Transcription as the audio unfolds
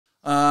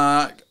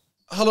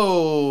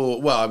Hello.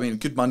 Well, I mean,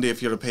 good Monday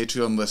if you're a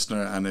Patreon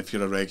listener, and if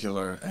you're a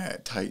regular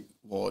tight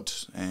wad,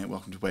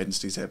 welcome to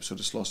Wednesday's episode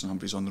of Sloss and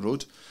Humphries on the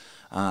Road.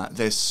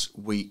 This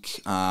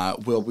week,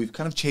 we've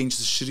kind of changed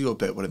the studio a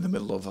bit. We're in the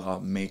middle of a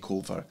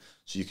makeover,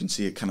 so you can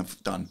see it kind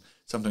of done.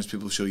 Sometimes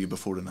people show you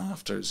before and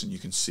afters, and you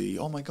can see,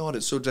 oh my God,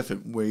 it's so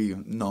different. We're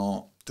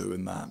not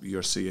doing that.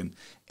 You're seeing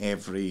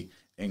every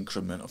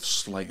increment of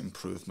slight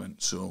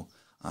improvement. So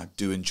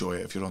do enjoy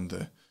it if you're on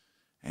the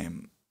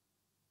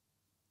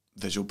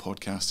visual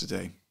podcast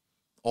today.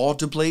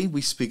 Audibly,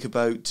 we speak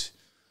about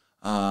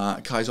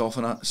Kai's off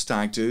on a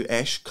stag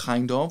do-ish,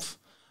 kind of.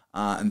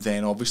 And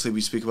then obviously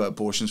we speak about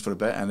abortions for a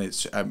bit, and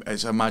it's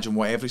imagine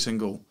what every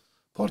single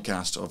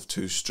podcast of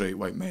two straight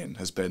white men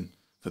has been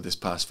for this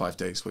past 5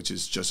 days, which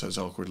is just as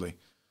awkwardly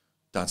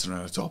dancing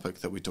around a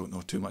topic that we don't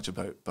know too much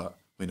about, but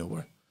we know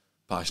we're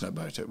passionate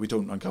about it. We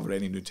don't uncover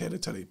any new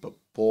territory, but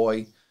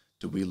boy,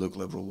 do we look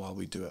liberal while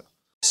we do it.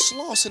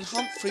 Sloss and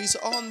Humphries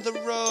on the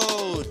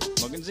road.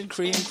 Muggins and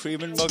cream,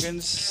 cream and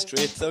muggins,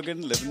 straight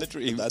thuggin', living the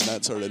dream. And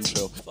that's our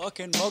intro.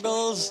 Fucking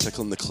muggles.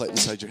 Tickling the clit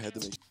inside your head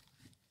to me.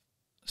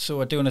 So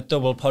we're doing a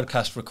double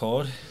podcast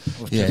record.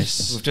 We've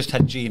just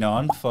had Jean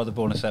on for the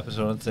bonus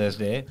episode on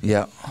Thursday.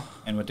 Yeah.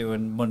 And we're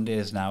doing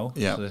Mondays now.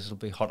 Yeah. So this will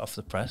be hot off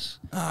the press.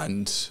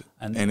 And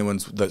anyone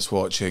that's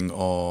watching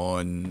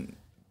on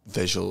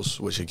visuals,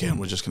 which again,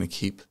 we're just going to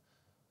keep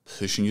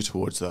pushing you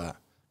towards that,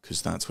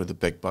 because that's where the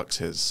big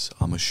bucks is,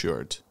 I'm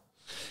assured.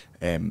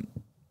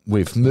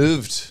 We've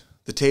moved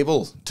the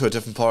table to a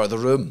different part of the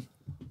room.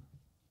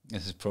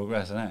 This is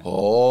progress, isn't it?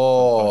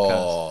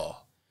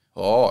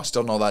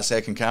 Still not that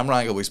second camera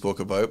angle we spoke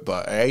about,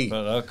 but hey,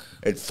 look,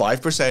 it's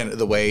 5% of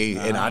the way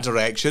in our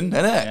direction,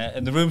 isn't it? Yeah,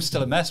 and the room's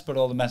still a mess, but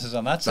all the messes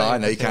on that side.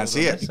 Now you can't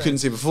see it. You couldn't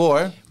see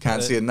before.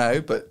 Can't see it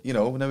now, but you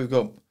know, now we've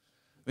got,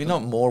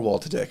 not more wall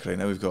to decorate.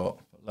 Now we've got.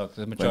 Look,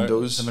 the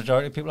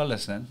majority of people are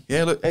listening.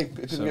 Yeah, look, hey,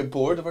 if people get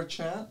bored of our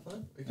chat,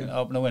 we can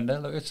open a window,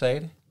 look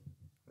outside.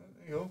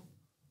 There you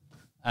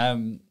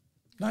go.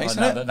 Nice,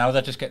 now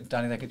they're just getting,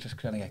 Danny, they could just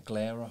kind of get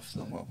glare off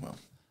them. Well.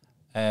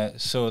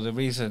 So the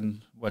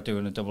reason we're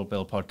doing a double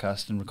bill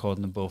podcast and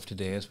recording them both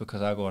today is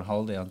because I go on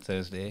holiday on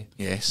Thursday.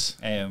 Yes.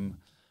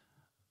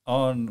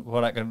 On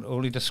what I can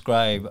only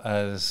describe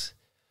as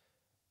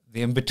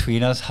the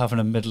in-betweeners having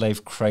a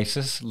midlife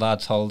crisis,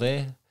 lads'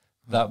 holiday.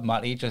 That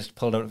Matty just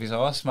pulled out of his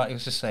arse. Matty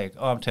was just like,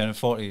 I'm turning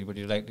 40, would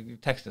you like to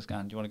text us,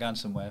 Gan? Do you want to go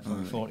somewhere for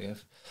my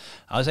 40th?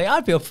 I was like,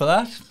 I'd be up for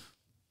that.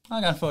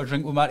 I'll go for a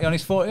drink with Matty on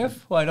his 40th.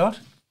 Why not?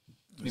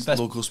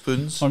 Local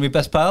spoons. One of my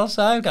best pals.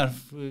 I've gone,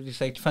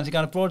 he's like, do you fancy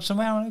going abroad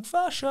somewhere? I'm like,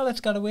 oh, sure,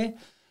 let's get away.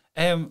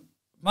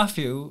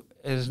 Matthew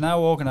is now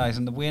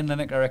organising the Wayne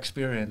Lineker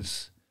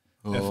experience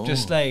of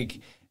just like,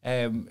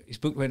 he's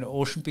booked me an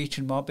Ocean Beach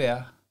in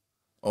Marbella.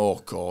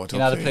 Oh God! You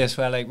know, the place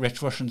where like rich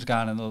Russians go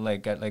and they'll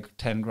like get like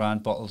 10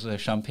 grand bottles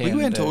of champagne.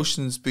 We went to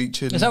Ocean's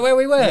Beach. Is that where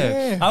we were?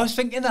 Yeah. I was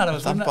thinking that.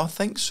 I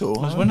think so.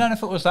 I was wondering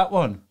if it was that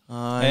one.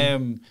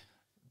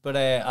 But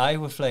I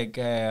was like,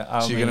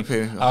 so you're going to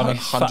pay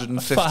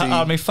 150?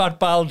 My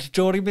fat-balled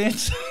Geordie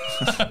mates.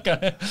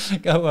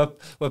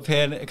 We're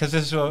paying, because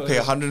this is what... Pay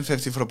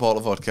 150 for a bottle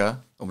of vodka.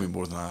 It'll be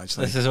more than that,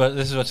 actually. This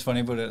is what's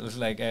funny, but it was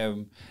like...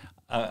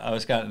 I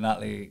was getting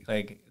Natalie,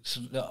 like,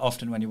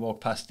 often when you walk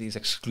past these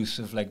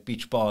exclusive, like,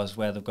 beach bars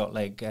where they've got,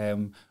 like,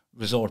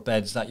 resort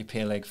beds that you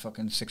pay, like,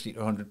 fucking 60 to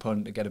 100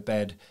 pound to get a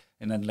bed,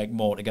 and then, like,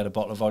 more to get a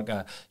bottle of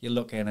vodka. You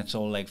look in, it's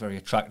all, like, very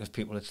attractive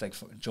people. It's, like,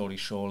 fucking Geordie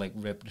Shore, like,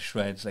 ripped to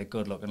shreds, like,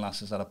 good-looking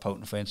lasses that are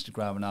pouting for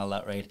Instagram and all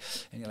that, right?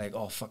 And you're like,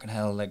 oh, fucking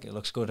hell, like, it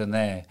looks good in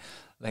there.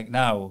 Like,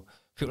 now...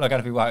 people are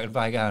going to be walking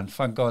by again.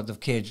 Thank God they've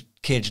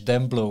caged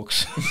them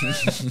blokes.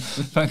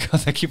 Thank God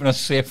they're keeping us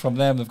safe from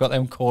them. They've got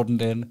them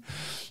cordoned in.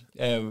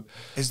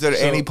 Is there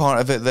any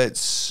part of it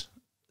that's...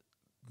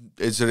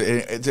 Is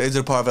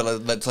there part of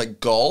it that's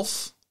like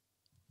golf?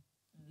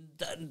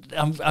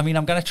 I'm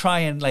going to try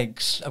and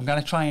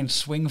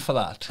swing for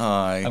that.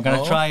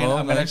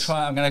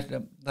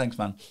 Thanks,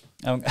 man.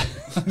 I'm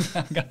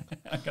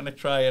going to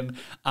try and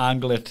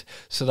angle it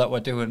so that we're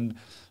doing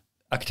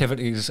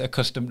activities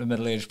accustomed to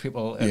middle-aged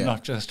people and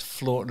not just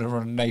floating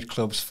around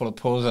nightclubs full of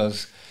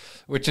posers,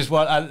 which is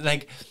what I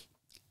like.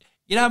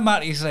 You know,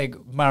 Matty's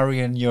like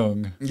Marion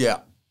Young. Yeah.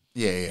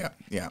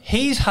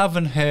 He's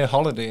having her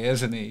holiday,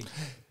 isn't he?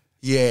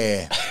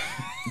 Yeah.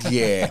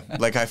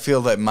 Like, I feel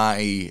that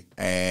Matty,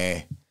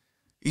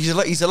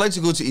 he's allowed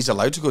to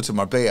go to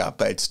Marbella,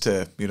 but it's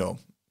to, you know,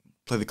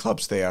 play the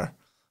clubs there,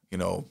 you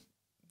know,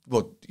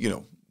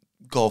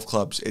 golf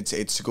clubs.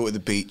 It's to go to the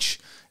beach.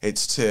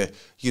 It's to,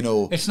 you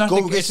know,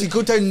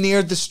 go down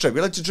near the strip.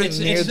 We like to drink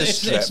near the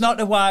strip. It's not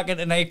to walk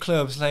into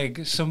nightclubs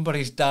like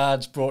somebody's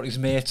dad's brought his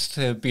mates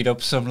to beat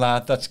up some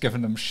lad that's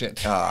giving them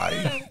shit.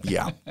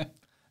 Yeah.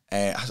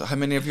 How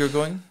many of you are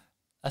going?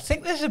 I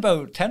think there's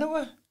about 10 of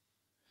us.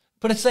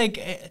 But it's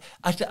like,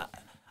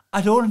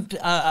 I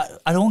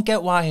don't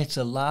get why it's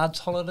a lad's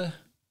holiday.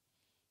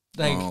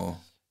 Like,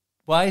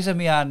 why is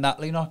me and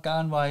Natalie not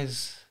gone? Why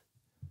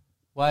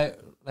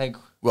Like,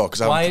 Well,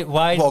 because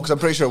I'm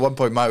pretty sure at one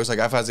point Matt was like,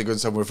 "I fancy going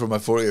somewhere for my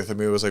 40th," and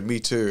me was like, "Me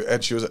too."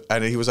 And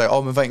he was like, "Oh,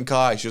 I'm inviting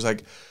Kai." She was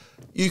like,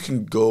 "You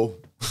can go."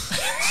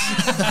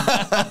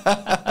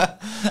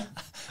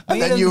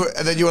 and then you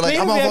were like,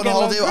 "I'm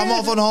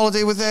off on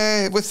holiday with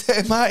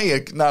Matty."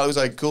 And Natalie was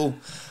like, "Cool,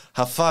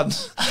 have fun."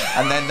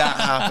 And then that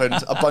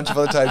happened a bunch of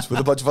other times with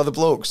a bunch of other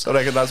blokes. I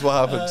reckon that's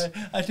what happened.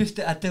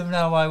 I don't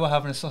know why we're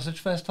having a sausage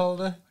fest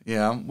holiday.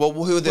 Yeah. Well,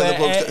 who are the other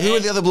blokes? Who are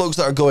the other blokes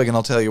that are going? And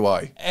I'll tell you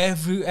why.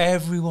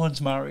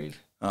 Everyone's married.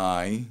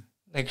 Aye.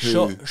 Like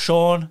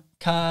Sean,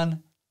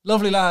 Can,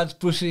 lovely lads,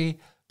 Brucey.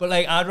 But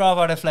like, I'd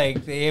rather if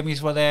like the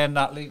Amy's were there and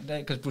Natalie,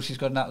 because Brucey's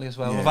got Natalie as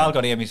well. Yeah. We've all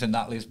got Amy's and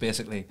Natalie's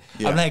basically.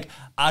 Yeah. I'm like,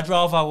 I'd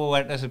rather we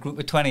went as a group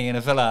of 20 in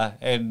a villa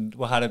and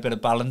we had a bit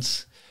of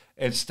balance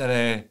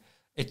instead of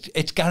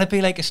it's gonna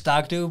be like a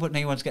stag do, but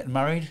no one's getting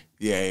married.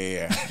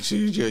 Yeah. So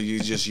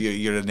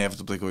you're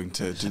inevitably going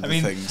to do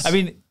things. I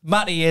mean,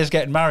 Matty is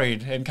getting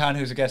married, and Can,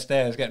 who's a guest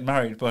there, is getting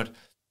married, but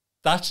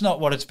that's not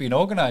what it's been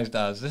organised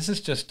as. This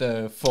is just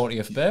a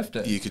 40th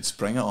birthday. You could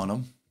spring it on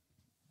them.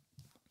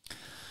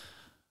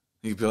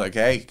 You could be like,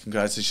 "Hey,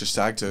 congrats, it's your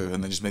stag do,"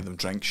 and then just make them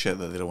drink shit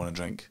that they don't want to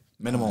drink.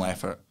 Minimal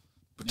effort.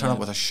 But turn up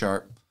with a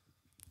shirt.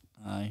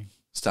 Aye.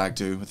 Stag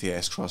do with the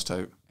S crossed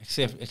out. It's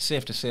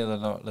safe to say they're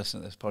not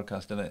listening to this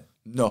podcast, isn't it?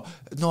 No.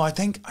 I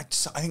think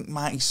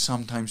Matty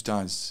sometimes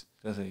does.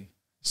 Does he?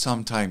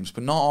 Sometimes,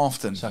 but not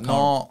often. So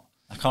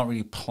I can't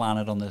really plan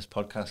it on this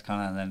podcast, can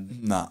I? And then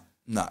nah.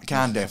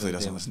 Can definitely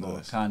doesn't listen to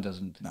this. Can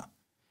doesn't. Nah.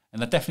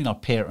 And they're definitely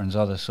not patrons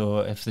either. So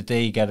if the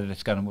day you get it,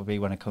 it's going to be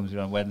when it comes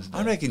around Wednesday.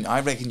 I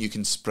reckon you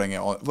can spring it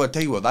on. Well, I'll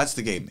tell you what, that's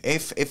the game.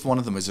 If one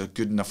of them is a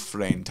good enough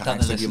friend to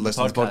actually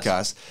listen to the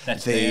podcast,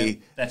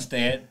 that's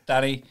it,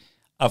 Danny.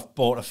 I've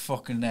bought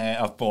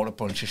a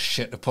bunch of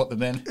shit to put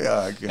them in.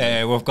 Yeah,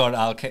 okay. We've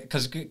got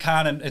because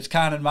Can and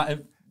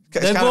Matt.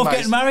 They're both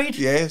getting married.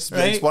 Yes,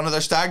 right? It's one of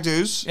their stag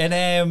do's.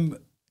 And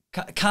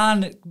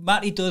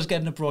Matty does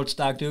get an abroad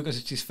stag do because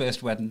it's his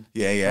first wedding.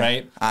 Yeah.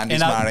 Right, and he's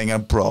marrying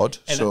abroad.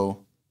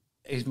 So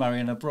he's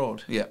marrying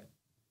abroad. Yeah,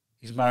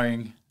 he's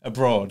marrying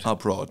abroad.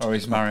 Abroad, or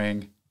he's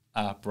marrying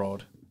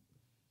abroad.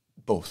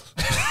 Both.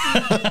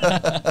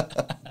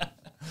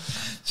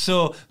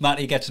 So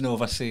Matty gets an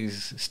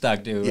overseas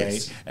stag do,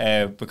 yes.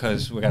 right?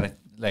 Because we're gonna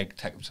like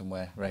take him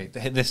somewhere, right?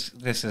 This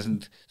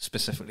isn't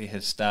specifically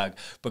his stag,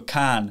 but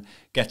Can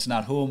gets an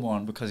at-home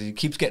one because he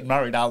keeps getting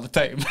married all the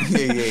time.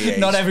 Yeah.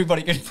 Not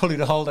everybody can pull it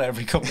a holiday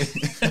every couple.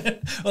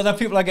 Other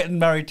people are getting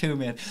married too,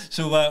 mate.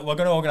 So we're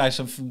going to organise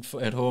something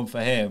at home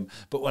for him.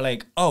 But we're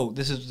like, oh,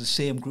 this is the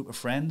same group of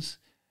friends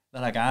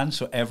that I can.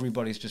 So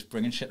everybody's just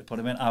bringing shit to put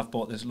him in. I've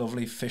bought this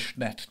lovely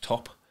fishnet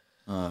top.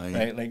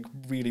 Right, like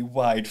really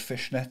wide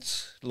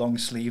fishnets, long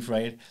sleeve,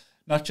 right?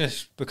 Not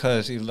just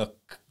because you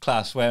look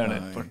class wearing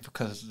it, but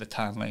because the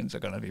tan lines are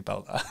going to be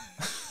about that.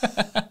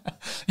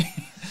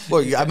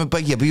 Well,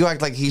 but you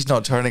act like he's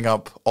not turning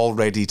up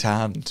already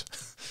tanned.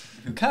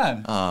 Who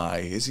Can?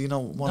 Aye, is he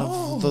not one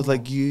of the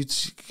like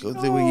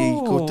the way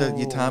you go to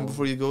you tan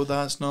before you go?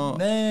 That's not.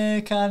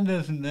 Nah, Can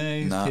doesn't.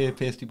 He's a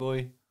pasty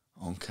boy.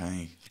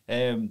 Okay.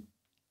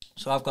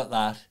 So I've got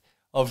that.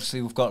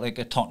 Obviously, we've got like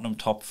a Tottenham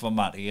top for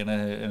Matty and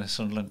a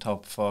Sunderland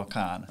top for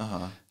Can.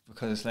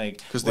 Because they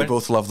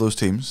both love those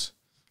teams,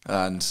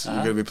 and you're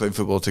going to be playing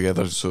football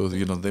together, so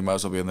they might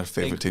as well be in their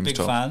favourite team's big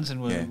top. fans, and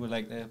we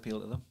like to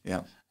appeal to them.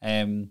 Yeah.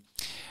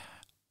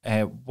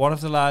 One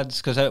of the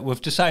lads, because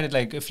we've decided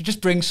like if you just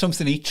bring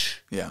something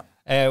each. Yeah.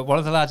 One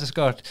of the lads has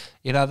got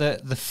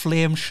the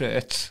flame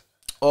shirts.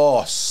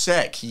 Oh,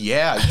 sick.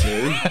 Yeah, I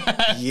do.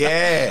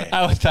 Yeah.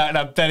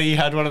 I bet he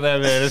had one of them,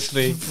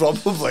 honestly.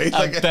 Probably.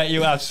 I bet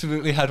you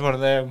absolutely had one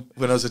of them.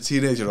 When I was a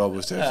teenager,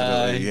 almost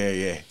definitely.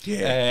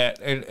 Yeah.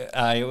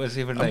 It was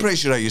even I'm pretty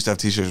sure I used to have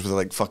t-shirts with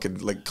like fucking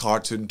like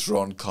cartoon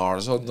drawn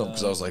cars on them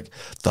because I was like,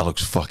 that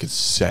looks fucking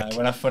sick.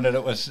 When I found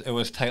it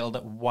was titled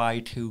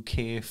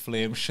Y2K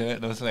flame shirt,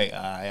 and I was like,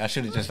 I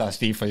should have just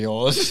asked you for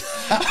yours.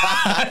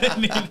 I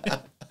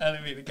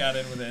didn't mean to get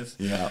in with this.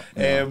 Yeah.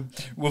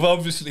 We've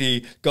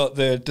obviously got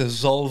the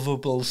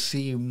dissolvable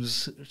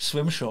seams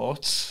swim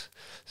shorts,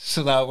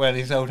 so that when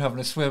he's out having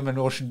a swim in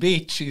Ocean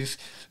Beach,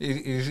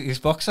 his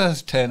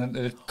boxers turn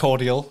into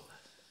cordial.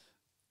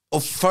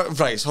 Oh,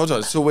 right. Hold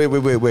on. So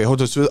wait.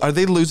 Hold on. So are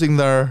they losing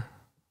their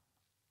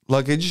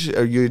luggage?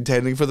 Are you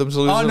intending for them to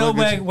lose their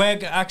luggage? No, we're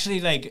actually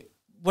like.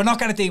 We're not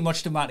going to do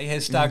much to Matty.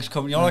 His stag's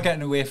coming. You're not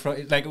getting away from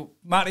it. Like,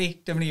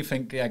 Matty, don't you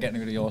think you're getting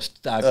rid of your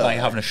stag by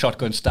having a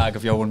shotgun stag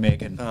of your own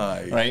making?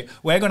 Right?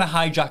 We're going to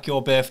hijack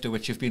your birthday,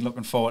 which you've been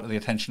looking forward to the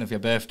attention of your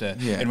birthday,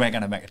 and we're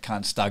going to make it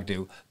Can stag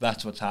do.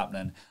 That's what's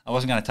happening. I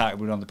wasn't going to talk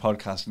about it on the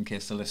podcast in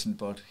case they listened,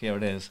 but here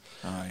it is.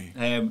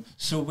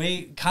 So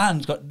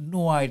Can's got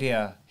no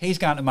idea. He's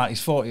going to Matty's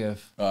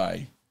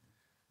 40th.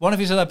 One of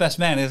his other best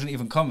men isn't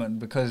even coming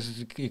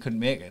because he couldn't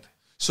make it.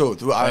 So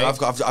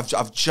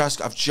I've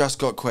just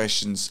got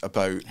questions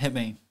about. Hit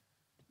me.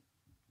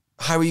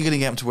 How are you going to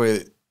get him to wear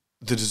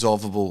the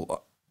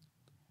dissolvable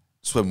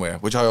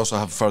swimwear? Which I also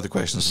have further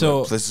questions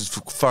about. So this is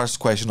first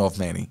question of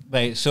many.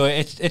 Right. So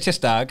it's a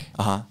stag.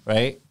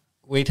 Right.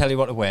 we tell you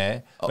what to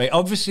wear. Right,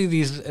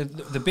 obviously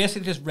they're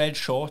basically just red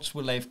shorts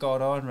with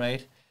lifeguard on,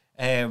 right?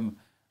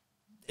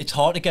 It's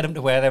hard to get them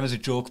to wear them as a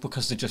joke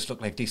because they just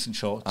look like decent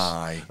shorts.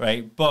 Aye.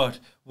 Right, but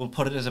we'll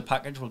put it as a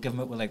package. We'll give them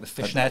it with like the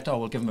fishnet, or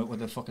we'll give them it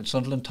with a fucking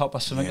Sunderland top or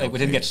something. We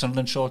didn't get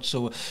Sunderland shorts,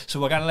 so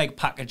we're gonna like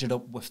package it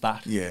up with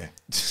that. Yeah.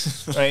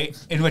 Right,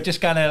 and we're just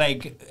gonna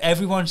like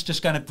everyone's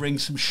just gonna bring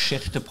some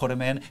shit to put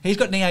him in. He's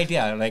got no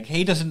idea. Like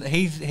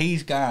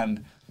he's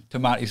gone to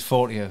Matty's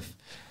 40th.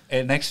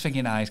 Next thing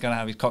you know, he's gonna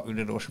have his cocktail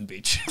at Ocean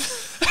Beach.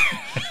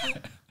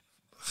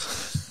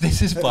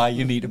 This is why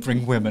you need to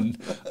bring women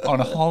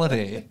on a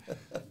holiday.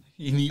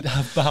 You need to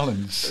have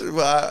balance.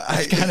 Well,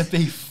 it's going to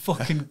be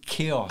fucking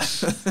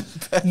chaos.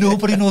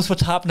 Nobody knows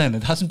what's happening.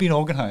 It hasn't been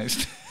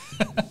organised.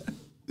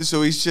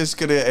 So he's just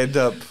going to end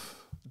up...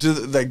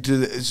 so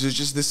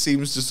just the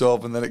seams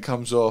dissolve and then it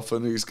comes off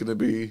and he's going to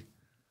be...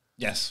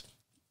 Yes.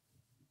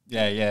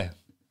 Yeah.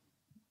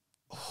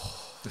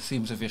 The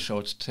seams of your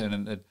shorts turn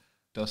into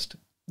dust.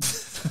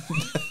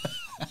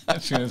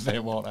 As soon as they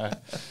water.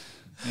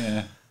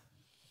 Yeah.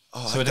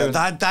 Oh, so I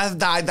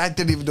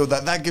didn't even know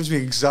that. That gives me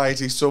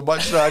anxiety so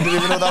much now. I didn't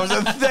even know that was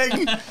a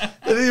thing. I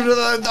didn't even know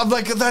that. I'm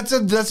like, that's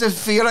a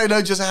fear I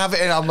now just have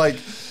it in. I'm like,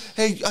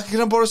 hey, can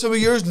I borrow some of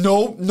yours?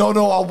 No.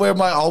 I'll wear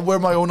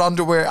my own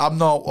underwear. I'm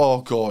not. Oh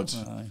God.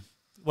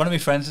 One of my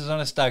friends is on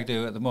a stag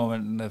do at the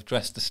moment, and they've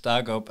dressed the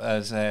stag up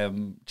as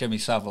Jimmy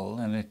Savile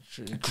and a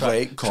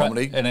great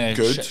comedy in a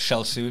good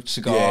shell suit,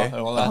 cigar, and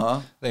all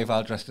that. They've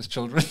all dressed as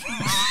children.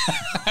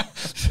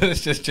 So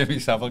it's just Jimmy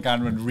Savile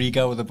going around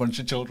Riga with a bunch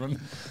of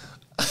children.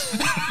 That's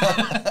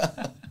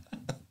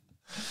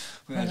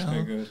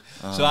very good.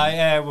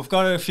 So we've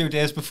got a few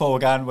days before we're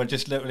going. We're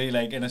just literally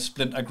like in a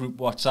splinter group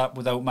WhatsApp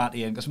without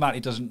Matty in, because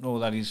Matty doesn't know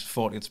that his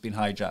 40th's been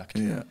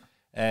hijacked.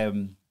 Yeah.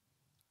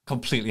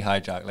 Completely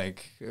hijacked.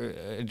 Like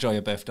enjoy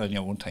your birthday on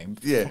your own time.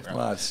 Yeah,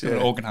 lads.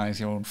 Yeah. Organise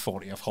your own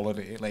 40th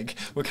holiday. Like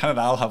we can't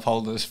all have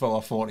holidays for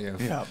our 40th.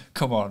 Yeah.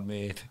 Come on,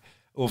 mate.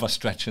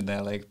 Overstretching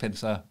there, like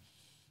pincer.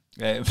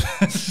 So,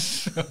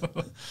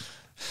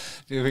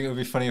 do you think it would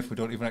be funny if we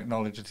don't even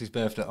acknowledge it's his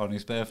birthday on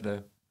his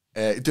birthday?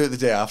 Do it the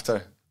day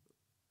after.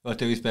 Or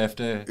do his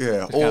birthday.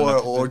 Yeah,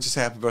 or just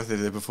happy birthday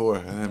the day before,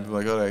 and then be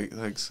like, all right,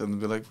 thanks, and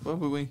be like, what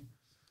were we?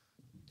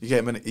 You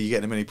getting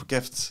him any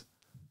gifts?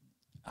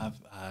 I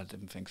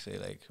didn't think so.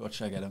 Like, what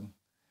should I get him?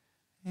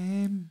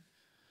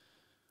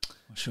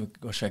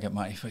 What should I get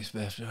Matty for his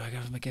birthday? I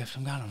give him a gift.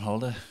 I'm going on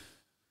holiday.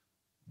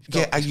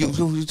 Yeah,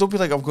 you don't be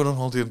like, I'm going on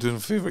holiday, I'm doing a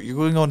favour. You're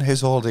going on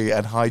his holiday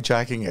and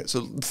hijacking it.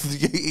 So,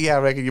 yeah, I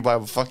reckon you buy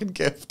him a fucking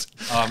gift.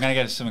 Oh, I'm going to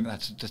get him something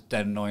that's just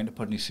dead annoying to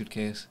put in his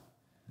suitcase.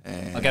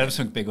 I'll get him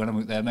something big when I'm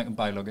out there, make him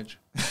buy luggage.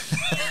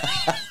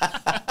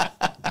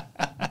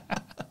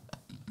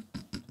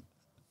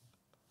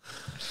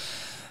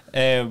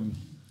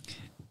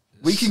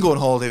 We can go on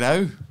holiday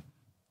now.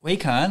 We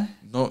can.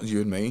 Not you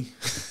and me.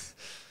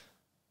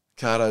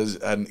 Cara's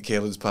and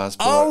Caelan's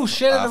passport. Oh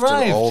shit! It after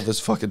arrived. all this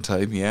fucking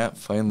time,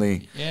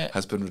 finally,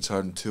 has been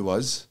returned to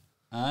us.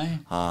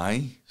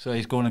 Aye. So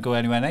he's going to go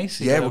anywhere nice.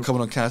 We're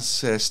coming on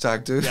Cat's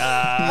stag do.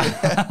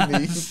 Yeah.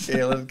 Me,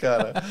 Caelan,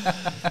 Cara.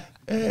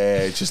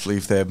 Just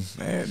leave them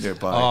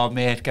nearby. Oh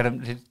mate, get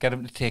him to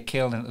take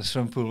Caelan into the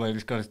swimming pool while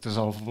he's got his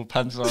dissolvable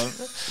pants on,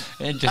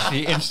 and just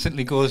he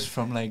instantly goes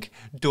from like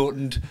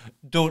doting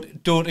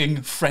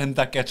friend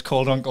that gets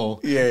called uncle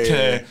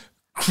to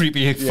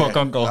creepy fuck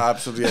uncle.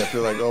 Absolutely, I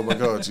feel like, oh my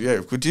god,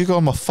 could you call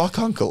him a fuck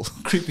uncle?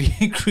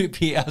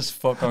 Creepy as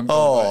fuck uncle.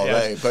 Oh,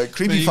 right, but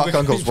creepy fuck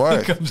uncle's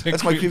work.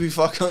 That's my creepy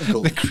fuck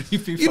uncle. The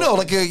creepy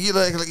like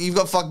you've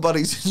got fuck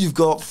buddies, you've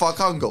got fuck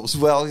uncles.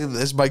 Well,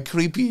 this is my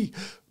creepy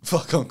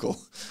fuck uncle.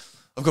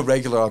 I've got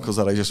regular uncles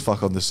that I just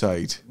fuck on the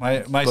side.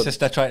 My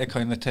sister tried to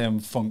coin the term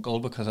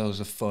funkle because I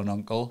was a fun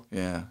uncle.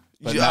 Yeah.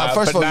 But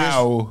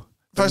now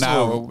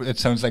it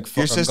sounds like fuck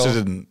your uncle. sister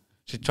didn't.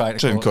 She tried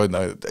to coin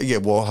that. Yeah,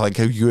 well, like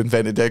how you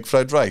invented egg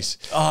fried rice.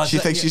 Oh, she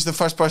thinks she's the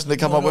first person to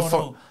come up with.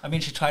 No. I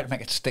mean, she tried to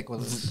make it stick with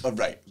us. Oh,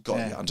 right, got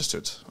it.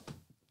 Understood.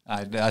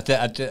 I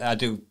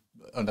do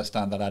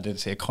understand that I did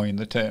say coin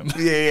the term.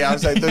 Yeah. I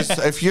was like,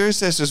 if your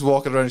sister's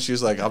walking around, and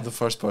she's like, I'm the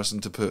first person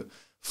to put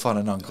fun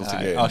and uncle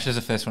together. Oh, she's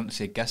the first one to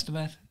say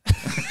guesstimate.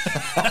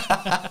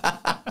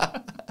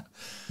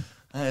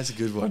 That's a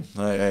good one.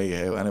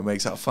 And it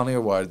makes that a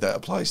funnier word that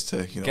applies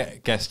to,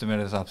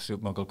 Guesstimate is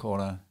absolute Muggle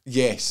Corner.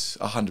 Yes,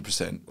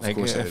 100%. Of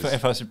course it is.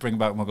 If I was to bring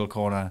back Muggle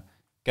Corner,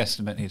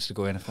 Guesstimate needs to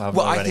go in if I haven't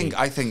already.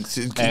 I think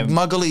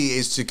Muggly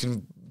is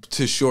to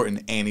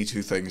shorten any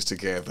two things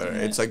together.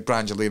 Yeah. It's like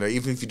Brangelina,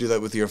 even if you do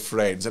that with your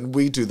friends, and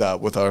we do that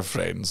with our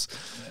friends,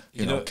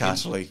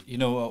 casually. You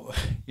know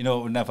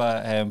what would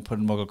never put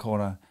in Muggle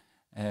Corner?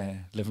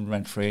 Living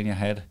rent-free in your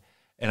head.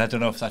 And I don't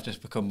know if that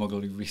just become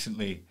Muggly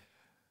recently.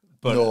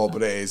 But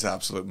but it is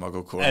absolute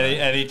Muggle Corner.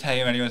 Any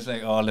time anyone's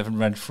like, "Oh, living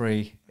rent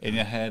free in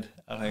your head,"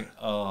 I'm like,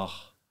 "Oh."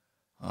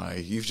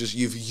 Aye,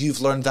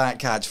 you've learned that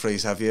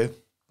catchphrase, have you?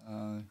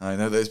 I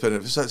know there's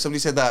been somebody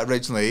said that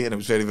originally, and it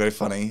was very, very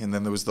funny. And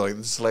then there was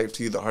the select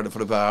few that heard it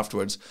for a bit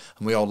afterwards,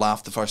 and we all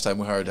laughed the first time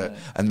we heard it,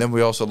 and then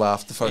we also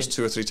laughed the first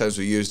 2 or 3 times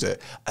we used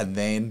it, and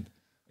then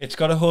It's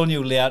got a whole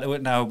new layer to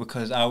it now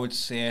because I would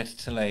say it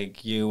to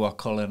like you or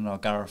Cullen or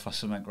Gareth or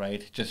something,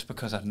 right? Just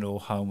because I know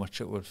how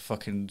much it would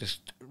fucking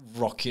just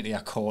rock you to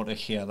your core to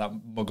hear that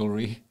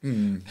mugglery.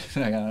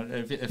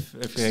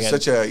 If you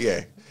Such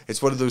a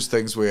it's one of those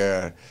things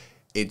where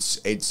it's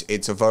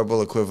a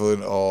verbal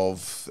equivalent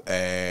of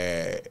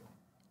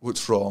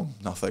what's wrong?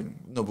 Nothing.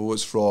 No, but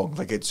what's wrong?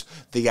 Like it's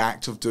the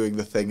act of doing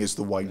the thing is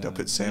the wind up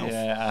itself.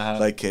 Yeah,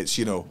 like it's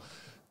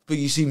but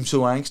you seem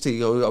so angsty.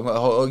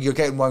 You're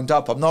getting wound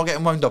up. I'm not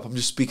getting wound up. I'm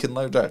just speaking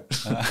louder.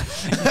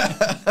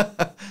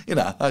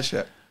 That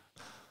shit.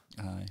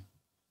 Aye,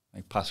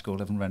 like Pascal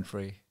living rent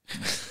free.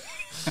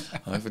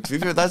 But to be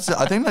fair,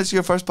 I think that's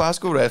your first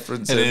Pascal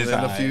reference. It is.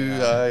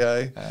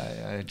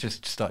 I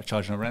just started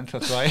charging a rent.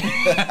 That's right.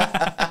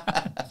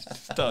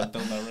 Started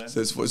doing that rent.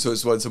 So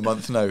it's once a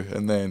month now,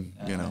 and then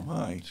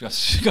aye. Got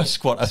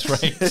squatters'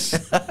 rights.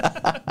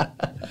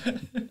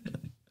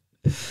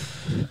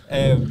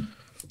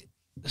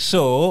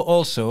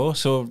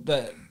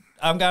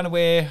 I'm going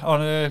away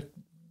on a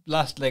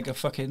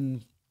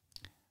fucking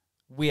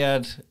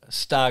weird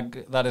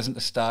stag that isn't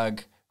a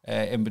stag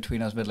in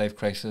between us midlife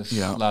crisis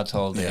lads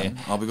holiday.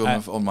 Yeah. I'll be going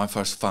on my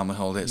first family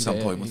holiday at some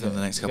point within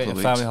the next couple of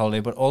weeks. Family holiday,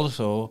 but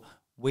also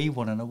we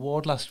won an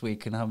award last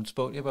week and I haven't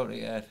spoken to you about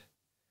it yet.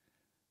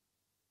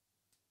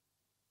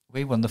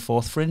 We won the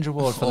 4th Fringe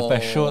Award for the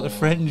best show at the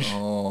Fringe.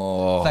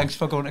 Oh. Thanks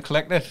for going to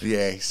collect it.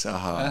 Yes, No,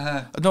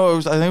 I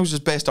think it was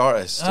just best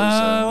artist.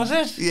 Was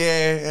it?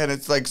 Yeah, and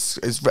it's like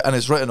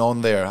it's written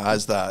on there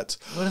as that.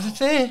 What does it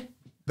say?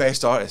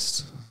 Best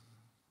artist.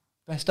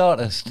 Best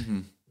artist. Mm-hmm.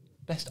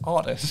 Best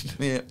artist.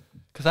 Yeah.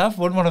 Because I've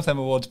won one of them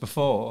awards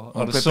before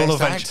on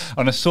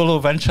a solo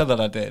venture that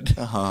I did,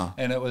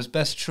 and it was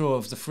best show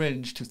of the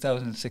Fringe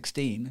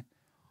 2016.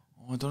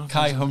 I don't know.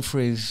 Kai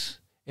Humphries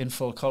in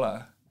full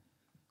colour.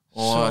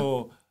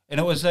 And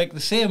it was like the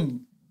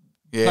same.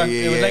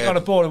 It was like on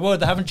a board award.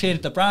 They haven't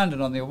changed the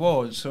branding on the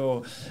award,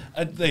 so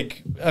I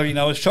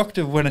was shocked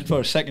to win it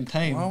for a second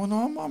time. Oh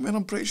no,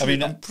 I'm pretty sure.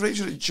 I'm pretty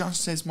sure it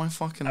just says my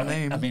fucking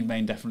name. I mean,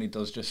 mine definitely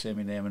does just say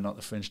my name and not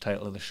the Fringe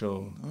title of the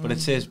show. But it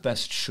says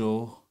best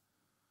show.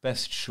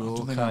 Best show. I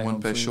don't think I won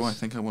best show. I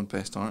think I won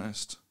best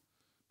artist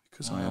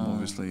because I am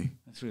obviously.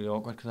 It's really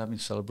awkward because I've been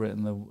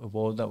celebrating the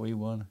award that we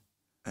won.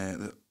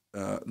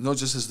 Not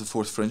just as the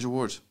 4th Fringe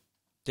Award.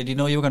 Did you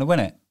know you were going to win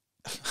it?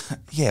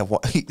 Yeah,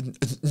 what?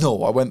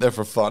 No, I went there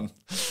for fun.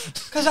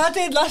 Because I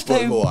did last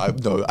time.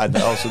 And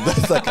also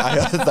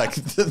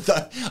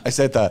I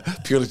said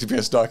that purely to be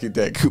a snarky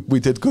dick. We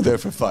did go there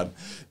for fun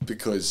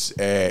because,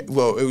 it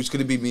was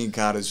going to be me and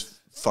Cara's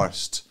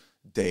first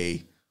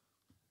day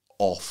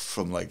off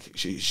from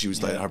she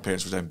was like her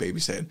parents were down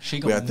babysitting.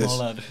 She got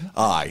mullered.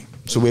 Aye,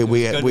 so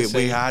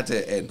we had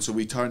it, and so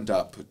we turned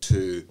up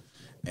to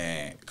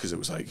because it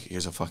was like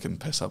here's a fucking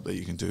piss up that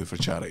you can do for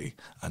charity,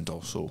 and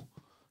also.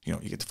 You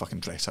get to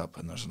fucking dress up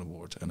and there's an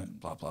award in it,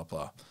 blah, blah,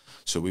 blah.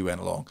 So we went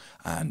along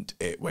and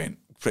it went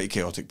pretty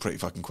chaotic pretty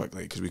fucking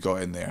quickly because we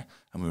got in there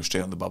and we were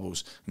straight on the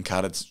bubbles and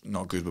Cara's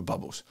not good with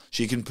bubbles.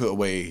 She can put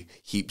away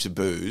heaps of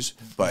booze,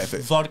 but if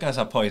it... Vodka's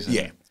a poison.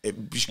 Yeah.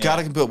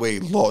 Cara can put away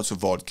lots of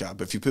vodka,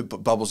 but if you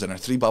put bubbles in her,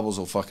 3 bubbles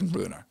will fucking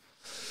ruin her.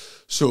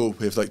 So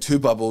we have 2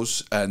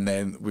 bubbles and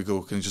then we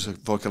go, can you just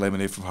vodka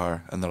lemonade from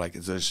her? And they're like,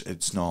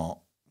 it's not...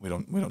 We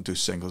don't do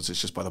singles.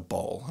 It's just by the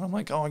bottle. And I'm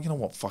like, oh, you know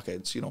what? Fuck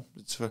it.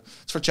 It's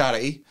for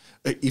charity.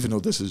 Even though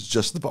this is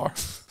just the bar,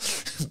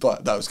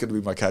 but that was going to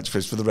be my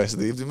catchphrase for the rest of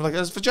the evening. I'm like,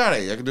 it's for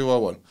charity. I can do what I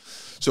want.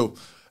 So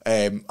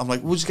I'm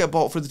like, we'll just get a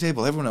bottle for the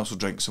table. Everyone else will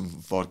drink some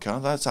vodka.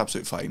 That's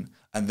absolutely fine.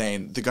 And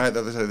then the guy at the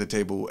other side of the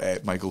table,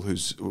 Michael,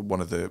 who's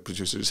one of the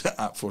producers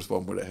at Fourth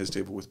Bomb, we're at his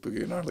table with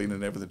Boogie and Arlene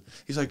and everything.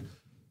 He's like,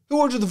 who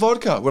ordered the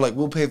vodka? We're like,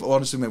 we'll pay for it.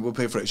 Honestly, mate, we'll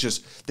pay for it. It's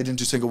just, they didn't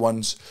do single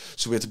ones,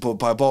 so we had to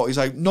buy a bottle. He's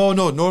like, no,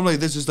 normally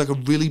this is like a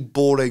really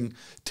boring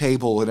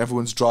table and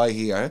everyone's dry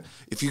here.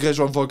 If you guys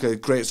are on vodka,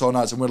 great, it's on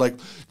us. And we're like,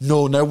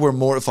 no, now we're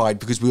mortified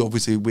because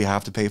we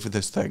have to pay for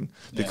this thing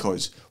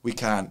because we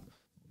can't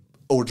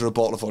order a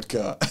bottle of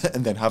vodka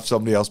and then have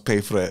somebody else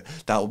pay for it.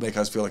 That will make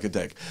us feel like a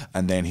dick.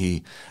 And then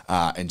he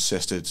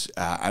insisted,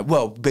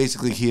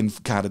 basically he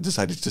and Cara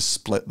decided to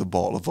split the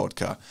bottle of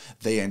vodka.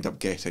 They end up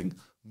getting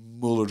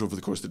mullered over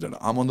the course of the dinner.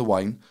 I'm on the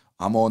wine.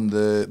 I'm on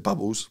the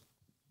bubbles.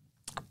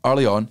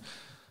 Early on,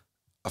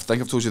 I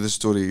think I've told you this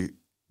story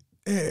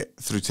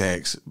through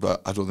text,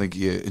 but I don't think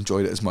you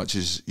enjoyed it as much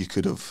as you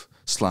could have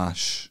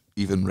 /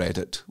 even read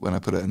it when I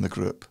put it in the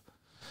group.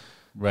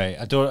 Right.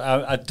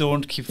 I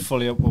don't keep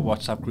fully up with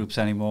WhatsApp groups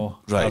anymore.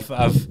 Right.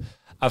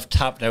 I've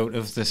tapped out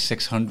of the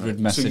 600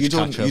 message.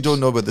 So you don't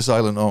know about the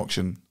silent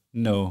auction?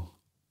 No.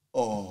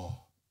 Oh.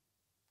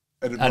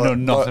 I know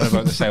nothing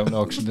about the silent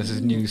auction. This is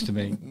news to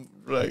me.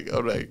 Right,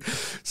 all right.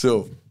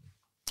 So,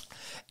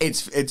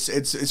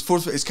 It's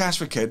Forth. It's Cash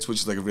for Kids,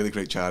 which is like a really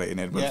great charity in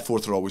Edinburgh. Yeah.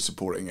 Forth are always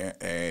supporting it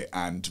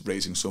and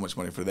raising so much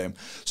money for them.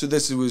 So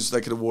this was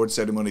like an award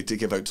ceremony to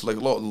give out to like a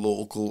lot of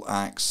local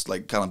acts.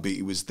 Like Callum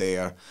Beattie was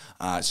there.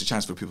 It's a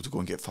chance for people to go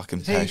and get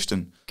fucking pissed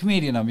and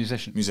comedian or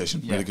musician?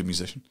 Musician, really good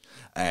musician.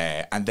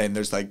 And then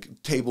there's like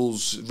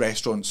tables,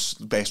 restaurants,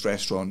 best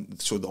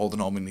restaurant. So all the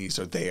nominees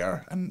are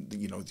there, and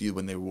you know you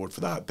win the award for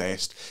that.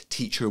 Best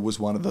teacher was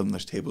one of them.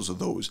 There's tables of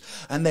those,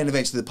 and then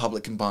eventually the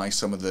public can buy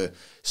some of the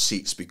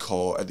seats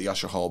at the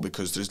Usher Hall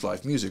because there's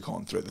live music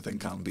on throughout the thing.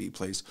 Callum Beattie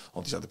plays,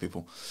 all these other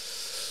people.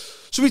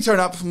 So we turn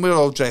up and we're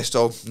all dressed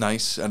all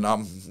nice, and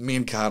me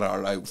and Cara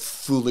are out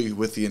fully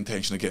with the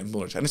intention of getting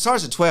mullered. And it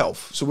starts at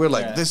 12, so we're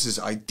like, this is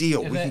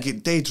ideal. We can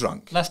get day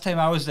drunk. Last time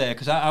I was there,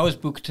 because I was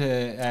booked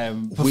to I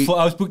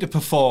was booked to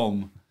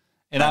perform.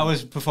 And I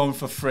was performing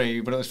for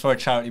free, but it was for a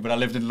charity, but I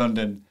lived in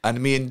London. And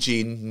me and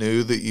Jean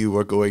knew that you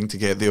were going to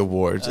get the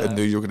award and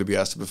knew you were going to be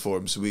asked to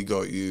perform, so we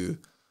got you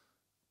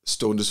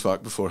stoned as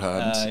fuck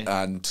beforehand,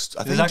 and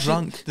I think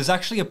drunk. There's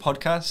actually a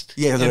podcast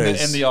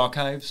in the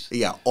archives.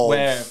 Yeah,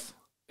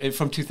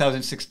 from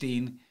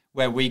 2016,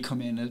 where we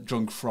come in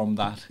drunk from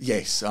that.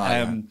 Yes.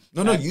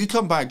 No, you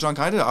come back drunk.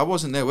 I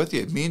wasn't there with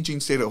you. Me and Jean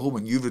stayed at home,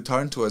 and you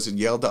returned to us and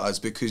yelled at us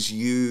because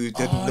you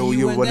didn't know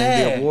you were winning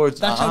the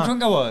awards. That's how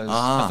drunk I was.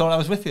 I thought I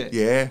was with you.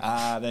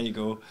 Yeah. There you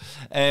go.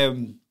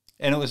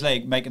 And it was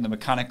like making the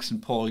Mechanics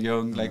and Paul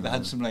Young. Like they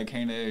had some like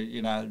kind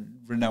of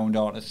renowned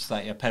artists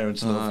that your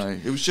parents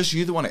loved. It was just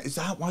you that won it. Is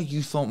that why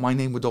you thought my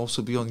name would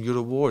also be on your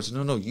awards?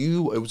 No,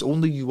 it was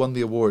only you won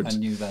the award. I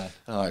knew that.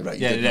 Right.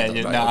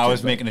 Yeah. I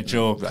was making a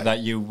joke that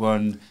you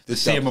won the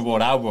same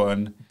award I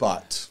won,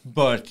 but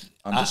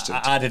understood.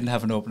 I didn't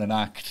have an opening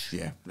act.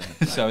 Yeah.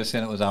 So I was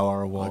saying it was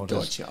our award.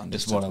 Gotcha.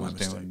 This is what I was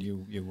doing.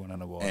 You won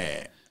an award.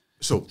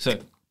 So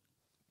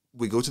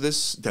we go to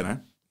this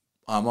dinner.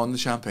 I'm on the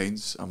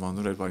champagnes, I'm on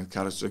the red wine,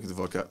 Cara's drinking the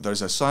vodka.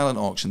 There's a silent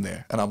auction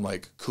there, and I'm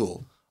like,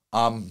 cool.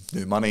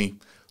 New money,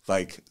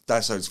 like,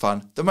 that sounds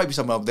fun. There might be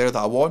something up there that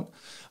I want.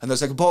 And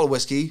there's like a bottle of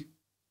whiskey,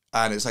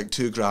 and it's like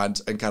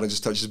 $2,000, and Cara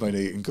just touches my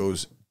knee and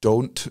goes,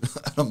 don't.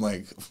 And I'm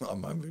like,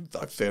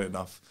 fair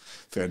enough.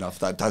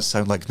 That does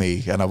sound like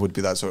me, and I would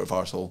be that sort of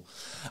arsehole.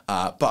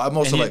 But I'm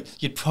also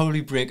you'd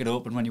probably break it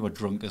open when you were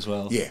drunk as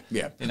well. Yeah.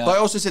 You know? But I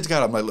also said to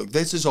Cara, I'm like, look,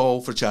 this is all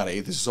for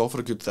charity. This is all for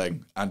a good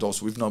thing. And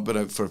also, we've not been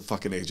out for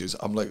fucking ages.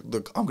 I'm like,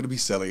 look, I'm going to be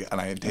silly,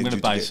 and I intend to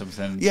buy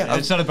something. Yeah,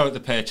 it's not about the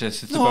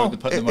purchase. It's about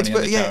putting the money in the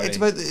charity. Yeah,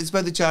 it's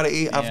about the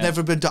charity. Yeah.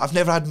 I've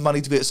never had money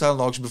to be at a silent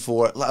auction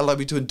before. Allow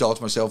me to indulge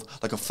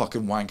myself like a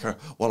fucking wanker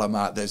while I'm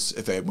at this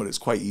event where it's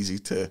quite easy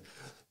to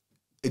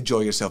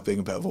enjoy yourself being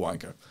a bit of a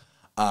wanker.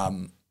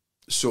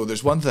 So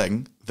there's one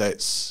thing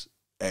that's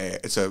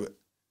it's a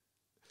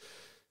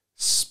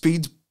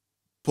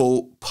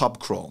speedboat pub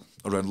crawl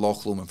around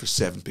Loch Lomond for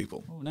 7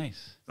 people. Oh,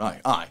 nice.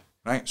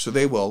 Right. So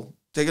they will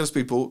take a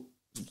speedboat,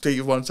 take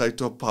you one side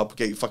to a pub,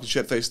 get you fucking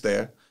shit faced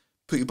there,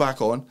 put you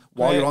back on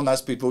while you're on that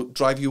speedboat,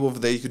 drive you over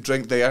there. You can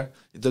drink there.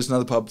 There's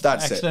another pub.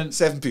 That's Excellent. it.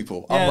 7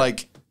 people. Yeah. I'm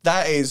like,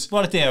 that is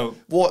what a deal.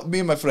 What me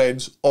and my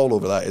friends all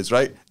over that is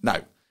right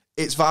now.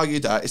 It's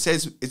valued at. It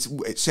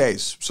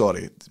says.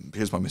 Sorry,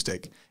 here's my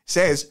mistake. It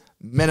says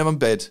minimum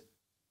bid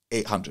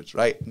 800.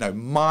 Right now,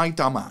 my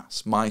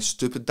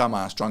stupid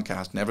dumbass, drunk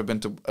ass, never been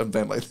to an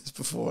event like this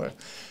before,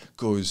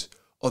 goes,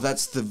 oh,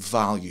 that's the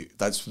value.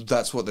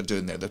 That's what they're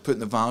doing there. They're putting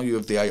the value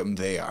of the item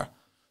there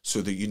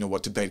so that you know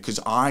what to bid. Because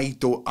I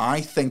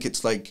think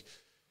it's like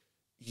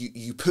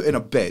you put in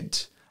a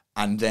bid.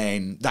 And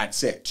then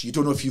that's it. You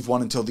don't know if you've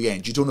won until the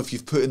end. You don't know if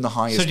you've put in the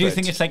highest bid. So do you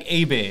think it's like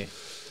eBay?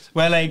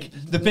 Where like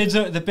the bids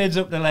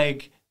up to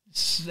like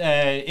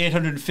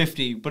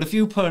 850, but if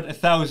you put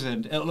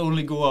 1,000, it'll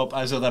only go up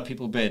as other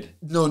people bid.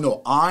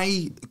 No.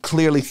 I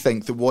clearly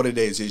think that what it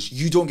is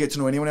you don't get to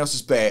know anyone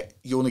else's bet.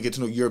 You only get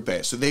to know your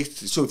bet. So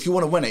if you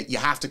want to win it, you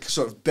have to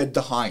sort of bid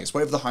the highest.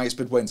 Whatever the highest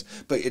bid wins.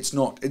 But it's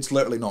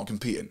literally not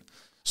competing.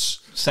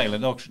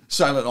 Silent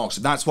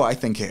auction. That's what I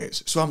think it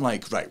is. So I'm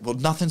like, right, well,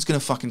 nothing's going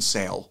to fucking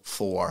sell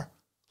for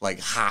like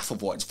half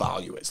of what its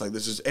value is. Like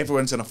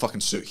everyone's in a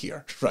fucking suit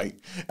here, right?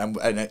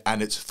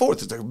 And it's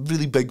Forth. It's like a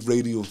really big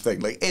radio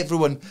thing. Like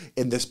everyone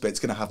in this bit's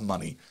going to have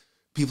money.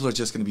 People are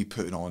just going to be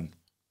putting on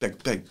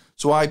big.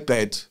 So I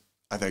bid,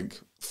 I think,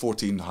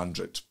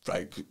 1,400,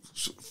 right,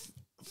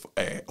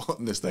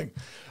 on this thing.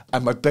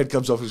 And my bid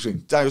comes off the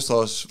screen. Darius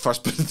Sloss,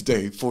 first bid of the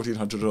day,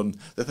 1,400 on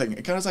the thing.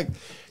 And Kara's like,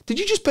 did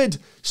you just bid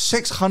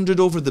 600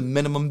 over the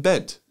minimum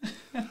bid?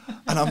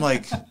 And I'm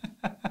like,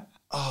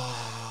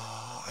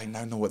 I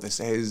now know what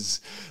this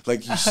is.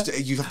 Like you have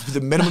to put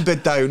the minimum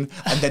bid down,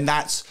 and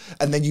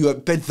then you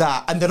bid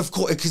that, and then of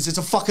course because it's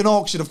a fucking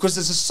auction. Of course,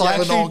 it's a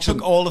silent auction.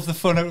 Took all of the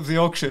fun out of the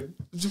auction.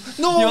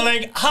 No, you're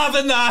like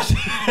having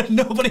that.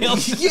 Nobody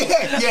else.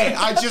 Yeah.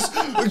 I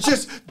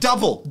just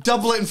double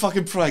it in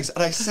fucking price,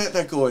 and I sit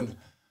there going,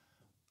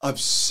 I'm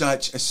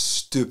such a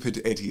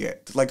stupid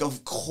idiot. Like,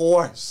 of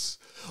course.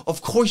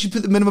 Of course, you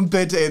put the minimum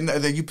bid in,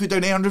 and then you put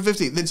down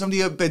 850. Then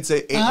somebody outbids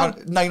it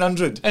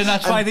 900. And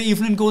that's why the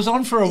evening goes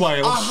on for a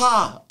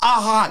while.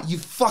 You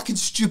fucking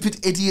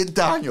stupid idiot,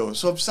 Daniel.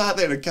 So I'm sat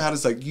there, and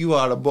Kara's like, "You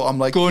are a." I'm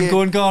like, go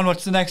on.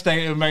 What's the next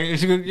item,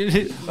 mate?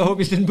 I hope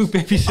you didn't book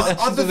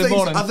babysitters in the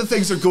morning. Other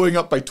things are going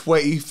up by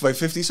 20, by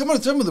 50. Some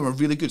of them are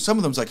really good. Some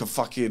of them's like a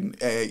fucking,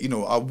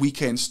 a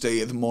weekend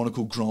stay at the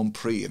Monaco Grand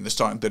Prix, and the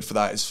starting bid for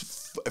that is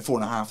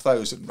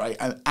 4,500, right?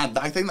 And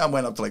I think that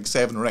went up to like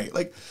 7 or 8.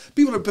 Like,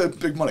 people are paying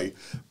big money,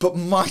 but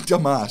my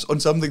dumb ass on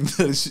something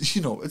that is,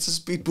 it's a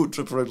speedboat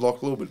trip around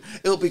Loch Lomond.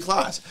 It'll be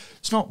class.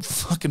 It's not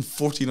fucking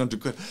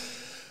 1,400 quid.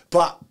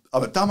 But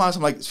I'm a dumb ass.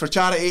 I'm like, it's for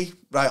charity,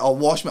 right? I'll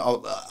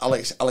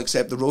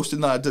accept the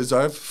roasting that I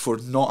deserve for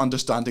not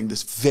understanding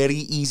this very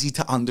easy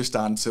to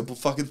understand, simple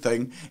fucking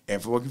thing.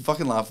 Everyone can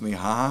fucking laugh at me, ha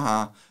ha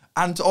ha.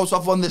 And also,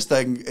 I've won this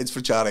thing. It's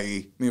for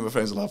charity. Me and my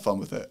friends will have fun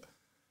with it.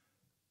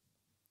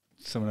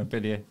 Someone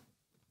bid you.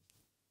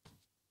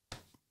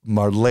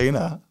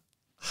 Marlena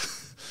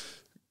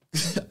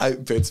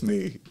outbids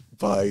me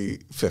by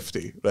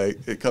 50, right?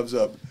 It comes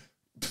up.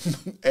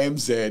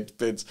 MZ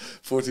bids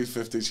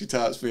 14.50. She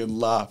taps me and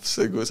laughs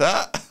and goes,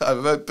 I've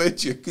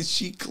outbid you, because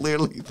she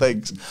clearly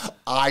thinks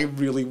I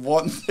really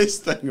want this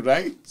thing,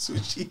 right? So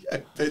she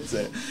outbids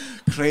it.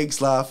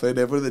 Craig's laughing,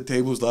 everyone at the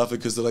table's laughing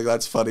because they're like,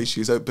 that's funny,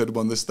 she's outbid him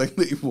on this thing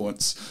that he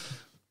wants.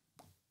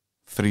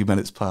 3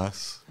 minutes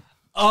pass.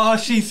 Oh,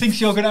 she thinks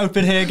you're going to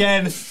outbid her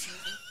again.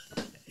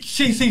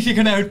 She thinks you're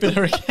going to outbid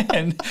her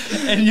again.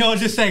 And you're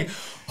just saying,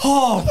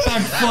 oh,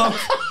 thank fuck.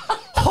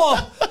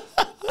 Oh,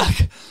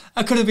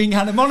 I could have been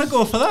kind of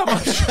Monaco for that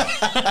much.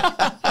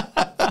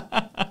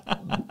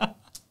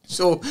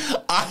 So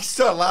I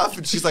start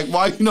laughing. She's like,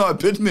 why are you not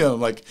outbidding me? And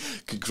I'm like,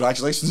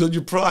 congratulations on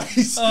your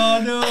prize.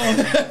 Oh, no.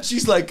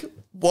 She's like,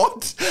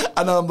 what?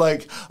 And I'm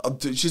like,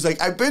 she's like,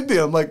 outbid me.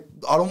 I'm like,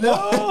 I don't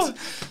want it.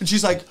 And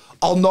she's like,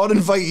 I'll not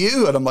invite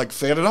you. And I'm like,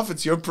 fair enough,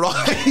 it's your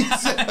prize.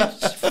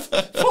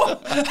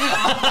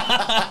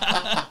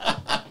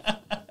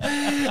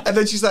 And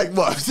then she's like,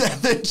 what?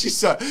 And then she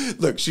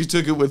look, she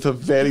took it with a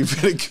very,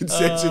 very good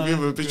sense of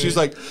humour. But she's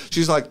like,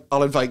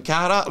 I'll invite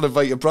Cara, I'll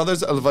invite your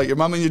brothers, I'll invite your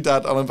mum and your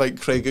dad, I'll invite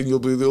Craig, and you'll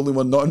be the only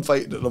one not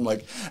invited. And I'm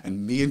like,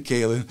 and me and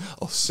Kaylin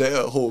will sit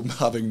at home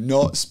having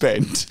not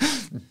spent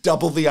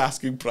double the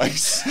asking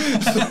price.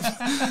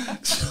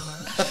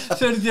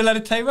 So did you let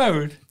it time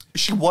out?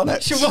 She won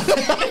it. She won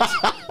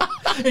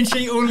it. And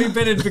she only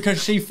bid it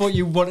because she thought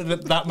you wanted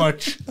it that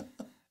much.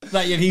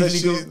 That you'd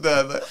easily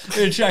go.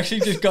 And she actually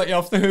just got you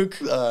off the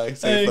hook.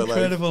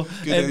 Incredible.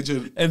 Good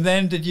agent. And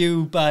then did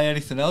you buy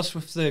anything else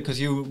with because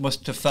you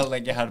must have felt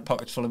like you had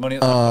pockets full of money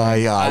at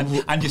that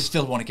point. And you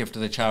still want to give to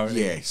the charity.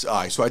 Yes,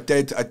 so I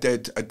did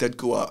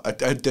go up.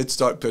 I did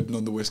start bidding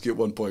on the whiskey at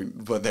one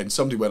point, but then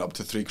somebody went up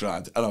to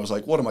 $3,000, and I was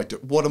like, what am I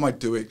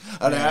doing?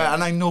 And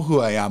I know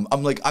who I am.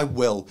 I'm like, I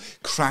will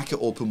crack it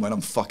open when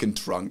I'm fucking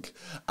drunk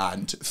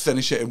and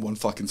finish it in one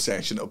fucking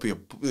session. It'll be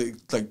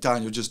like,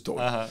 Daniel, just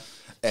don't.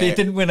 So you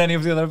didn't win any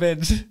of the other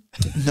bids?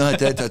 No, I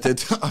did.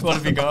 What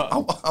have you got?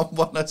 I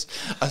won I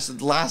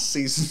said last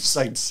season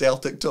signed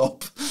Celtic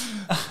top.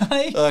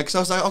 Because I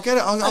was like, I'll get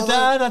it.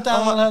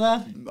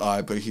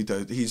 But he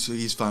did.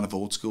 He's fan of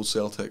old school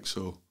Celtic,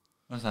 so.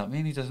 What does that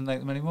mean? He doesn't like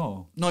them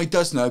anymore? No, he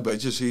does now,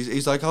 but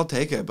he's like, I'll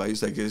take it. But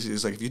he's like,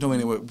 if you know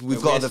anyone,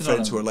 we've got other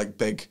friends who are like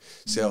big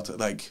Celtic,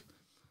 like,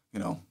 he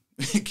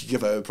could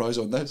give out a prize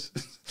on this.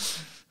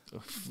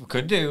 We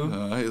could do.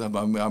 I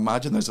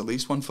imagine there's at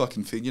least one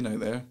fucking Fenian out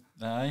there.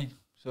 Aye.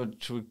 So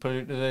should we put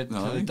it to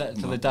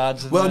the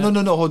dads? Well,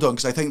 no, hold on,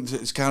 because I think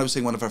it's kind of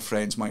saying one of our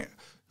friends might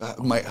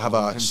have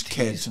a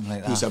kid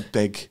who's a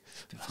big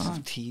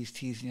fan.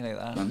 Teasing you like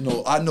that.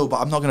 No, I know,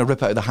 but I'm not going to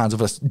rip out of the hands of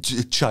a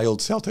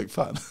child Celtic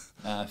fan.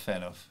 Fair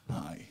enough.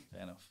 Aye,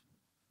 fair enough.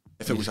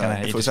 If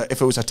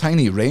it was a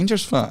tiny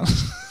Rangers fan.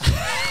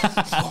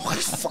 I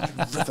fucking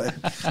rip it.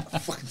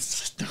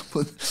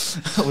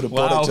 I would have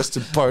bought it just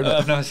to burn it.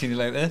 I've never seen it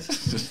like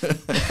this.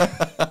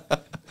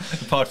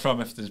 Apart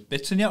from if there's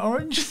bits in your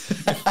orange,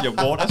 if your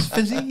water's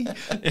fizzy,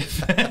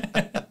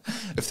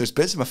 if there's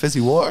bits in my fizzy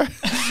water,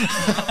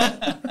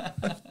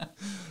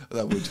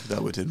 that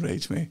would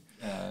enrage me.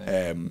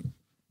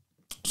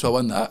 So I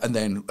won that, and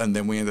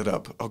then we ended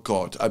up. Oh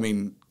God, I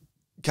mean,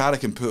 Cara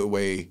can put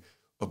away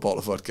a bottle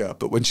of vodka,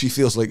 but when she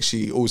feels like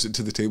she owes it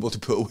to the table to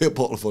put away a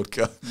bottle of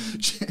vodka,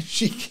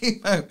 she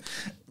came out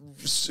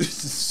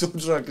so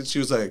drunk, and she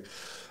was like,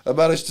 I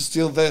managed to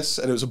steal this,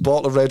 and it was a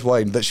bottle of red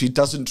wine that she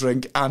doesn't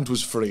drink and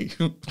was free.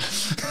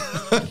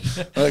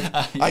 Like,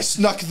 I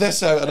snuck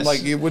this out, and I'm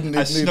like, you wouldn't.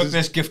 I snuck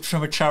this gift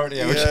from a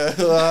charity out.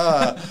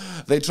 Yeah,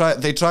 they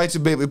tried to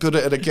make me put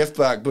it in a gift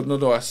bag, but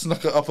no, I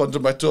snuck it up under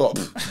my top.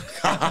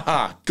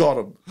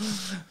 Got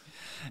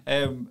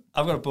him.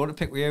 I've got a bone to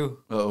pick with you.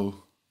 Uh-oh.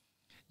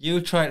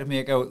 You tried to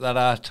make out that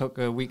I took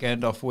a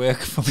weekend off work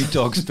for my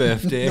dog's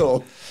birthday.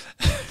 No.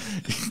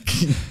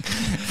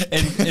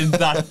 And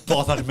that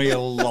bothered me a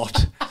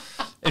lot.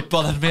 It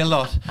bothered me a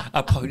lot.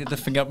 I pointed the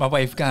finger at my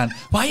wife going,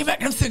 why are you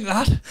making him think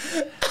that?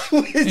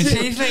 And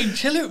she's like,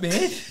 chill out,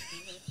 mate.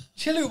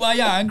 Chill out, why are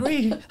you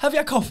angry? Have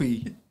your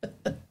coffee.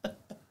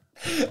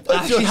 I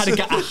actually had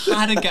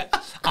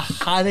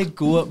to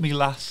go at me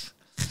lass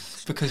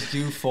because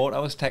you thought I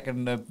was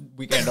taking the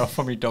weekend off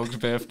for my dog's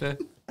birthday.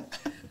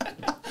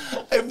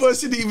 It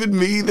wasn't even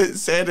me that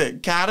said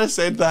it. Cara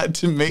said that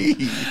to me.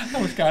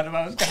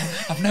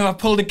 I've never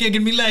pulled a gig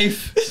in my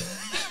life.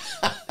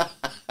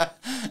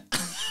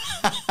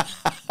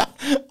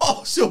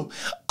 Also,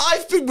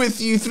 I've been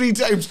with you 3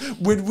 times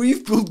when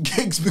we've pulled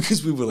gigs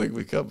because we were like,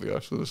 we can't be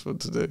arsed for this one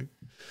today.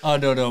 Oh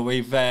no,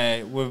 we've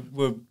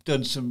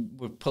pulled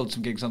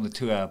some gigs on the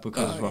tour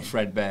because we're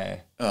Fred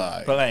Bear.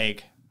 Aye. But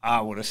like,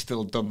 I would have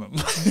still done them.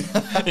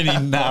 And he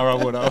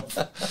now would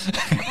have.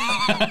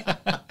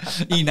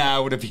 He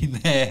now would have been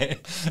there,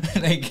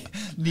 like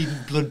needing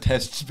blood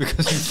tests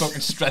because his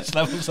fucking stress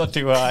levels are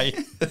too high.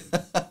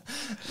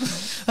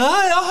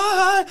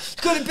 Hi, it's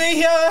good to be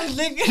here,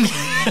 Lincoln.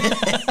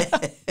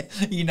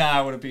 He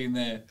now would have been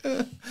there.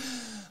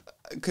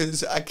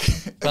 Because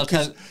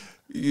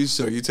you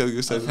tell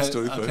your side of the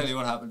story first. I'll tell you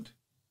what happened.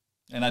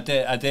 And I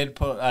didn't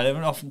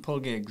often pull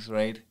gigs,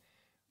 right?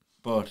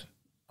 But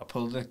I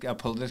pulled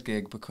this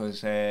gig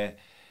because I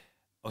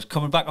was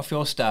coming back off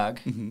your stag,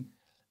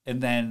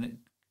 and then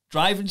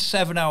driving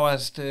 7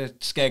 hours to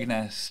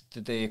Skegness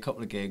to do a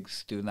couple of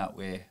gigs, doing that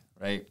way,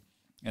 right?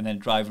 And then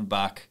driving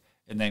back,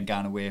 and then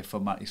going away for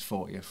Matty's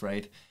 40th,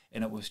 right?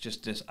 And it was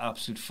just this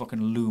absolute fucking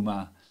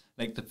loomer.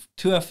 Like the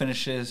tour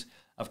finishes,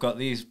 I've got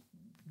these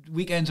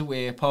weekends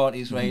away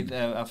parties, right?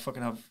 I've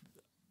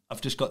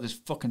just got this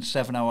fucking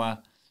 7-hour,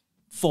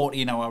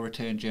 14-hour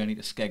return journey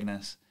to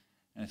Skegness.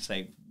 And it's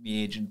like, my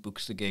agent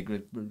books the gig,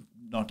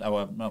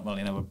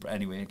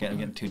 anyway,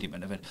 getting too deep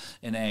into it.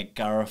 And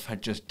Gareth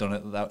had just done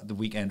it the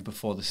weekend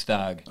before the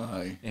stag.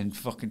 Aye. And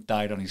fucking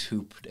died on his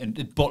hoop in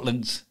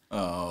Butlins.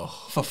 Oh.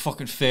 For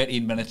fucking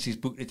 13 minutes. He's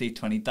booked a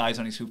D20, dies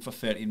on his hoop for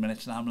 13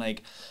 minutes. And I'm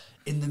like,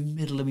 in the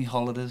middle of my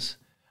holidays,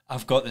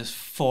 I've got this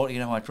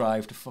 14-hour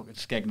drive to fucking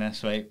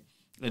Skegness, right?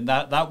 And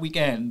that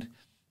weekend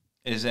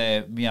is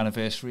my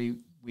anniversary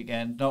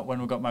weekend, not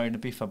when we got married in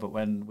Ibiza, but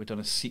when we done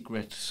a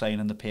secret sign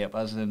in the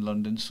papers in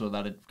London so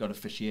that it got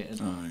officiated.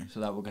 Aye.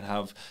 So that we could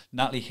have...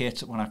 Natalie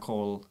hates it when I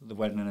call the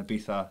wedding in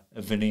Ibiza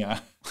a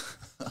veneer.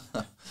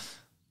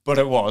 But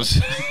it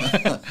was.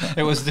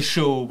 It was the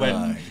show when...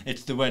 Aye.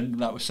 It's the when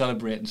that we're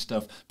celebrating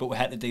stuff, but we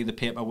had to do the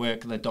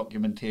paperwork, the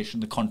documentation,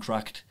 the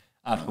contract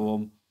at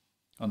home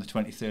on the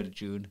 23rd of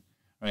June,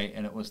 right?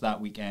 And it was that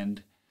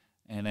weekend.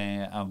 And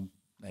I'm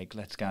like,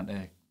 let's go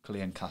into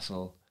Culzean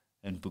Castle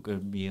and book a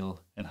meal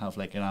and have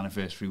like an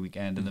anniversary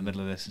weekend in the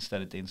middle of this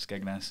instead of doing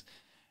Skegness.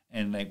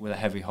 And like with a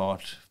heavy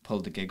heart,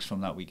 pulled the gigs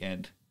from that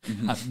weekend.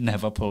 I've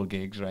never pulled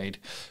gigs, right?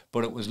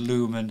 But it was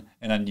looming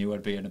and I knew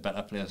I'd be in a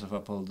better place if I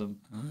pulled them.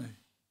 Aye.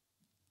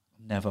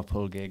 Never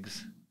pull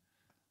gigs.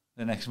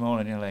 The next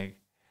morning you're like,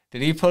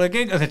 did he pull a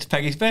gig? Oh, it's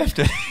Peggy's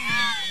birthday.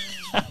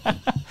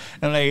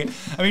 I'm like,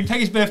 I mean,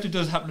 Peggy's birthday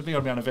does happen to be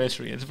on my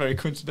anniversary. It's very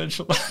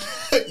coincidental.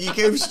 You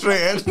came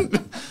straight in.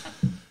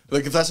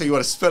 Like, if that's how you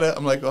want to spin it,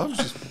 I'm like, oh,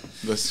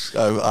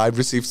 I've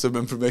received some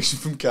information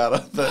from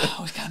Cara that...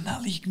 I was going,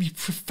 Natalie, my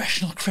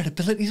professional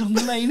credibility's on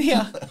the line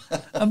here.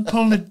 I'm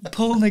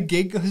pulling a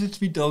gig because it's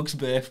my dog's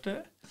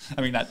birthday.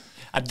 I mean, I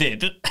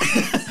did.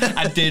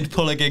 I did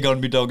pull a gig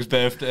on my dog's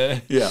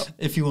birthday. Yeah.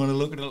 If you want to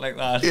look at it like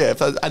that. Yeah,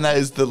 and that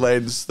is the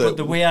lens that... But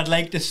the way I'd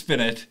like to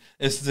spin it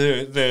is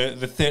the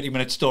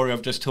 30-minute story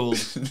I've just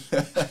told.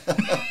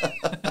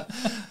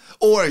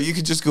 Or you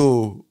could just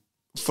go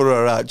for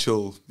our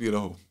actual,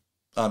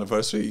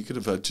 anniversary. You could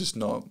have had just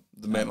not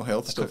the mental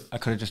health stuff. I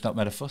could have just not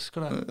made a fuss,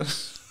 could I?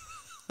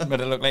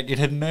 Made it look like you'd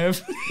hit a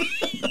nerve.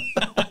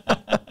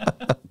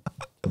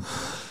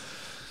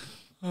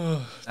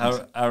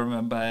 I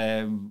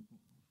remember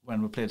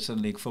when we played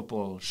Sun League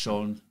football,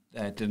 Sean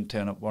didn't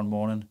turn up one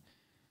morning.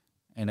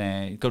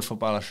 And good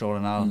footballer, Sean,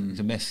 and Al. He's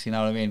a miss, you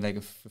know what I mean? Like,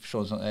 if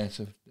Sean's not there,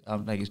 so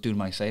I'm like, he's doing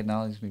my side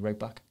now. He's me right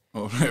back.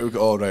 All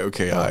right,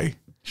 okay, aye.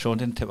 Sean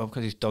didn't tip up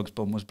because his dog's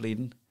bum was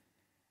bleeding.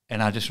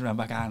 And I just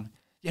remember going,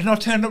 you're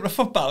not turning up to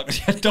football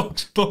because your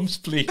dog's bum's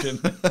bleeding.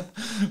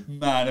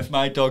 Man, if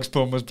my dog's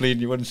bum was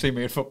bleeding, you wouldn't see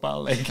me at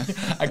football. Like,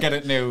 I get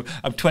it now.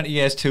 I'm 20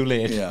 years too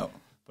late. Yeah.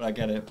 But I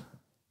get it.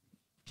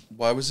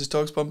 Why was his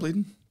dog's bum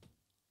bleeding?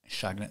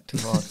 Shagging it too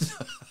hard.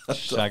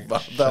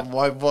 That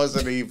one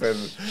wasn't even...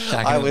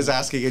 I was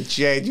asking a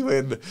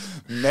genuine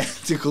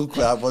medical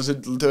club. I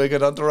wasn't doing an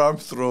underarm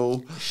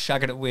throw.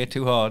 Shagging it way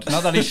too hard.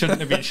 Not that he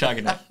shouldn't have been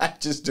shagging it.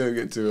 Just doing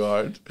it too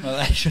hard. Well,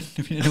 I shouldn't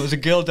have been. It was a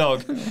girl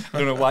dog. I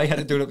don't know why he had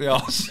to do it up the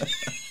arse.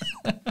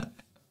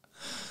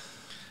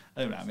 I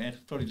don't know, man.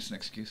 Probably just an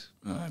excuse.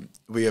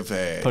 We have...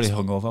 Probably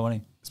hungover,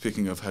 wasn't he?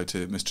 Speaking of how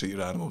to mistreat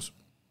your animals.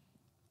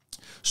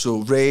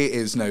 So Ray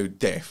is now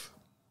deaf.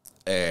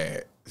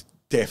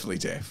 Definitely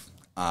deaf.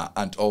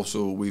 And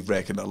also we've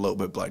reckoned a little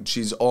bit blind.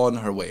 She's on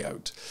her way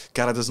out.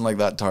 Cara doesn't like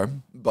that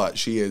term, but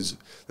she is.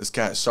 This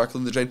cat is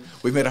circling the drain.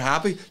 We've made her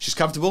happy. She's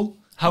comfortable.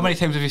 How many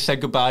times have you said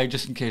goodbye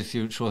just in case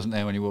she wasn't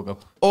there when you woke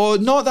up? Oh,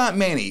 not that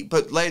many,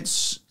 but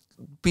let's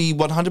be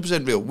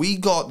 100% real. We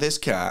got this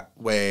cat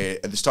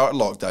at the start of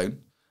lockdown,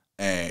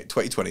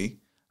 2020,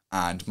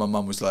 And my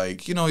mum was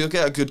like, you know, you'll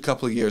get a good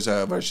couple of years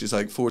out of her. She's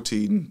like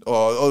 14.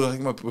 Oh, I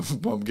think my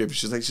mum gave.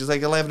 She's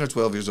like 11 or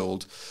 12 years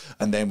old.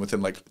 And then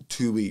within like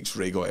 2 weeks,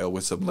 Ray got ill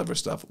with some liver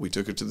stuff. We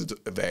took her to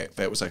the vet.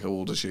 Vet was like, how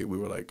old is she? We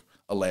were like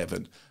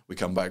 11. We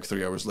come back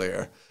 3 hours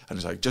later, and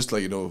it's like, just to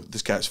let you know,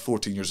 this cat's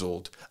 14 years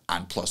old,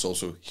 and plus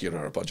also here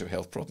are a bunch of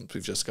health problems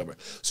we've just discovered.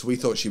 So we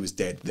thought she was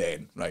dead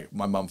then, right?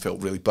 My mum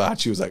felt really bad.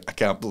 She was like, I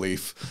can't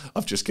believe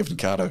I've just given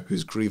Cara,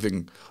 who's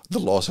grieving the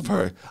loss of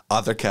her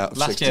other cat.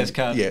 Last year's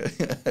cat. Yeah,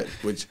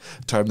 which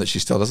term that she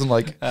still doesn't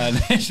like.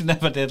 She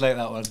never did like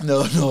that one.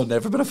 No,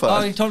 never been a fan.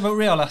 Oh, you talking about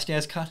Rio last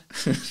year's cat?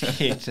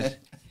 Hate it.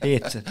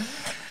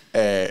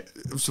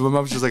 So my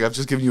mum's just like, I've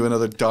just given you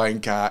another dying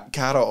cat.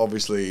 Cara,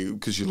 obviously,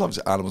 because she loves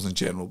animals in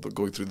general, but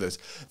going through this,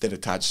 then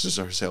attaches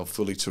herself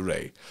fully to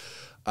Ray.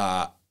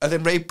 And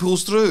then Ray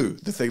pulls through.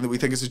 The thing that we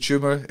think is a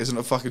tumour isn't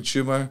a fucking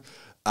tumour.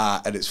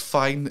 And it's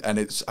fine. And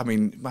it's, I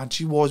mean, man,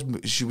 she was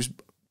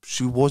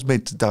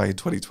meant to die in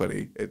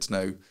 2020. It's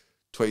now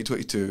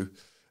 2022.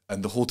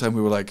 And the whole time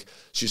we were like,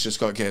 she's just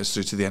got to get us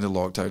through to the end of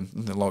lockdown.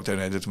 And then lockdown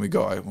ended and we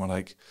got out. And we're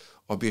like,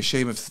 oh, it'd be a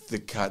shame if the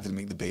cat didn't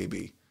make the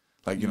baby.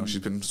 Like, you know, she's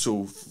been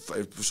so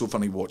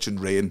funny watching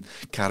Ray and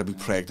Cara be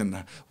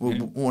pregnant.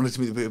 Wanted to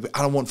meet the baby.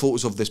 I don't want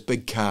photos of this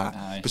big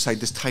cat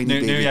beside this tiny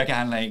baby. New Year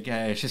again, like,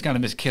 she's going to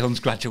miss Killen's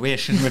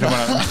graduation. We don't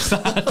want to miss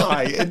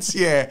that. It's,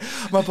 yeah.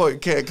 My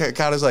point,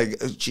 Cara's like,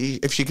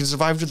 if she can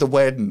survive to the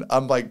wedding,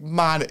 I'm like,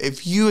 man,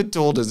 if you had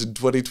told us in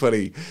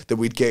 2020 that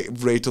we'd get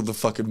Ray till the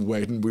fucking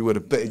wedding, we would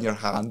have bitten your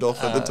hand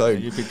off at the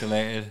time. You'd be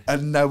delighted.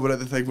 And now we're at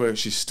the thing where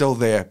she's still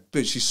there,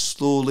 but she's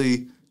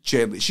slowly...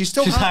 gently. She's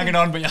hanging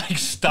on, but you're like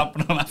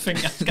stamping on her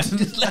finger.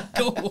 Just let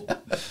go.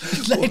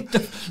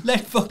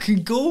 Let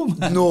fucking go,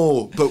 man.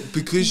 No, but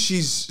because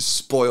she's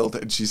spoiled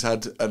and she's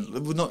had,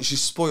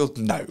 she's spoiled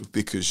now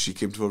because she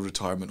came to a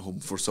retirement home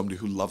for somebody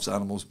who loves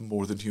animals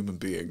more than human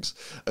beings.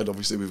 And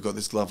obviously we've got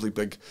this lovely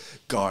big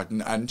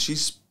garden, and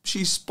she's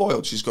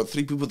spoiled. She's got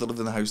 3 people that live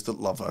in the house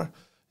that love her.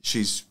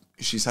 She's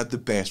had the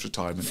best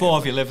retirement. 4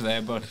 of you live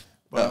there, but.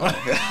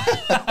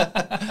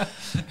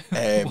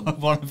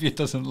 One of you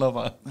doesn't love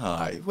her.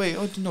 Aye, wait,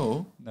 I don't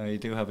know. No, you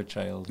do have a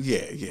child.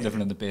 Yeah. Living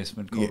in the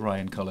basement called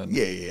Ryan Cullen.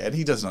 Yeah, and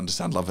he doesn't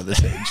understand love at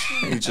this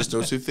age. He just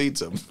knows who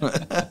feeds him.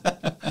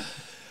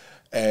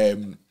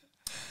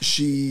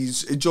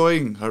 She's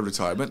enjoying her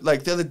retirement.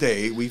 Like the other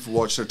day, we've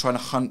watched her trying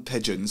to hunt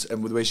pigeons,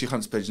 and the way she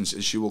hunts pigeons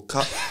is she will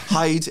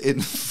hide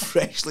in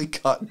freshly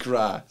cut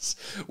grass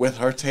with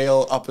her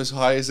tail up as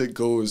high as it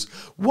goes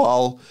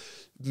while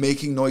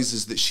making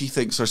noises that she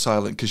thinks are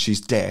silent because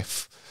she's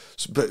deaf,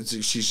 but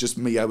she's just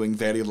meowing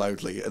very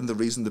loudly. And the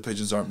reason the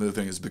pigeons aren't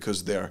moving is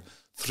because they're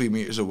 3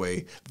 meters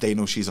away. They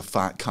know she's a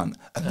fat cunt,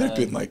 and they're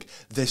being like,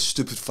 this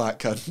stupid fat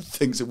cunt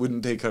thinks it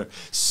wouldn't take her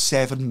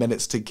 7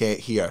 minutes to get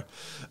here,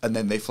 and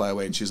then they fly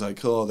away, and she's like,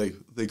 oh,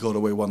 they got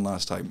away one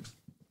last time.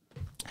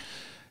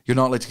 You're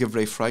not allowed to give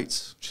Ray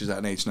frights. She's at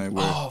an age now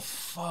where... Oh,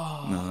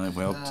 fuck. No,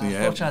 well, I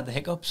thought she had the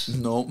hiccups.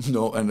 No,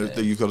 and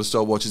you've got to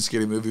start watching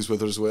scary movies with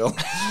her as well.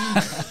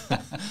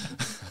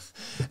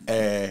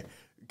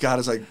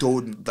 Gara's like,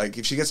 don't, like,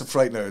 if she gets a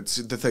fright now, it's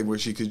the thing where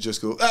she could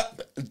just go,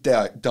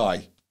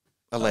 die.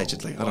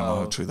 Allegedly. I don't know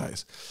how true that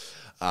is.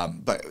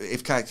 But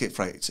if cats get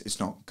frights,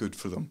 it's not good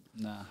for them.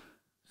 Nah.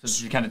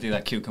 So you kind of do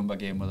that cucumber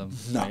game with them.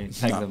 No. You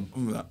take them.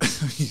 No.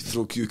 You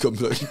throw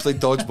cucumber. You play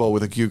dodgeball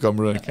with a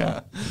cucumber and a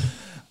cat.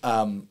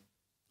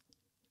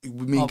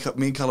 Me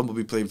and Callum will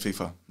be playing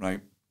FIFA, right?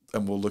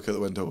 And we'll look out the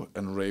window,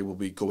 and Ray will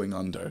be going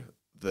under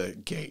the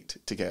gate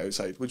to get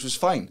outside, which was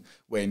fine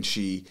when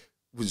she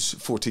was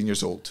 14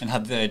 years old. And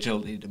had the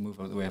agility to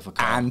move out the way of a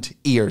car. And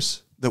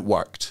ears that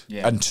worked.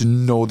 Yeah. And to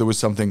know there was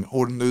something,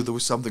 or knew there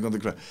was something on the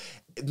ground.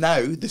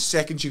 Now, the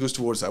second she goes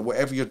towards that,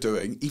 whatever you're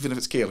doing, even if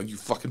it's Kaelin, you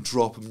fucking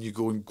drop him and you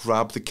go and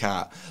grab the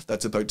cat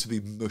that's about to be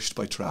mushed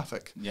by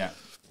traffic. Yeah.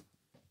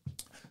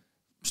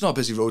 It's not a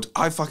busy road.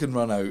 I fucking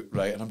run out,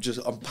 right, and I'm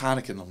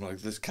panicking. I'm like,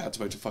 this cat's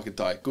about to fucking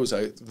die. Goes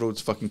out, the road's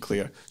fucking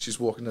clear. She's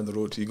walking down the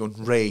road to you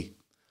going, Ray.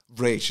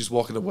 She's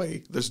walking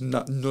away. There's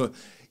no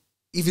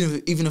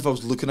even if I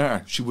was looking at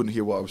her, she wouldn't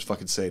hear what I was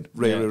fucking saying.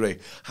 Ray.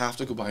 Have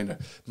to go behind her.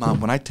 Man,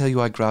 when I tell you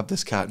I grabbed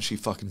this cat and she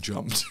fucking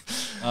jumped.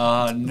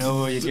 Oh,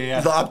 no, you do.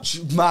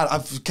 Man,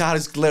 cat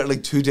has literally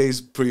 2 days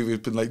previous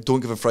been like, don't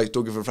give her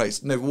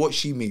frights. Now, what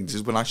she means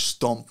is when I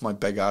stomp my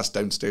big ass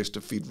downstairs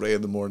to feed Ray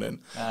in the morning,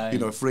 you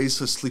know, if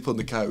Ray's asleep on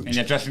the couch. And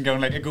you're dressing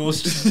going like a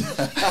ghost.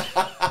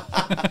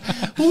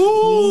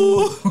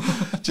 Ooh,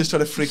 just trying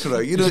to freak her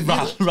out. You know,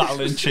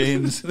 rattling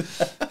chains.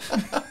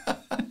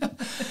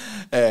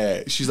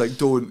 She's like,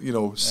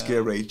 don't,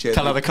 scare Ray.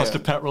 Tell her the cost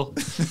of petrol.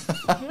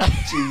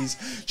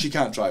 Jeez, she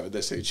can't drive at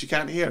this age. She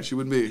can't hear. She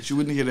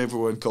wouldn't hear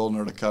everyone calling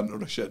her a cunt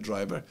or a shit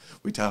driver.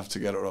 We'd have to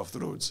get her off the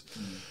roads.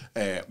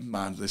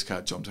 Man, this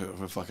cat jumped out of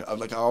her fucking...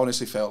 I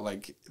honestly felt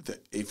like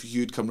that if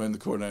you'd come around the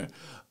corner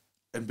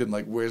and been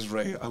like, where's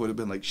Ray? I would have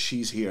been like,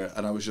 she's here,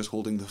 and I was just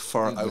holding the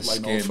fur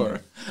outline of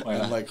her.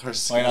 And like her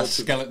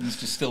skeleton's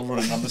just still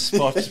running on the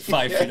spot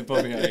 5 feet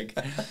above you, like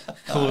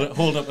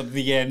hold up at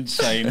the end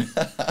sign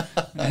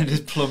and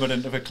just plummet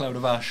into a cloud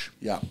of ash.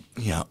 Yeah.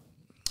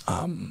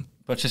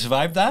 But But she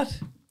survived that?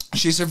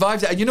 She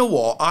survived it, and you know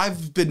what?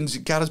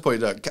 Gareth's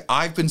pointed out,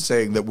 I've been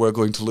saying that we're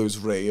going to lose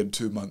Ray in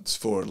 2 months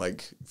for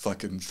like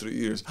fucking 3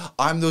 years.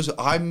 I'm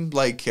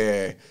like,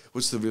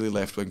 what's the really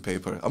left-wing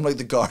paper? I'm like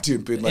the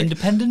Guardian being like...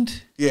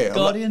 Independent? Yeah.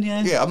 Guardian,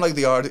 Yeah, I'm like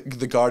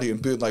the Guardian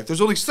being like, there's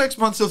only 6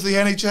 months of the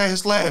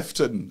NHS left,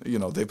 and, you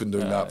know, they've been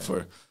doing that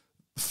for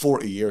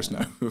 40 years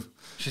now.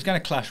 She's going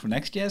to clash with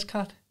next year's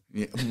cat.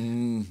 Yeah,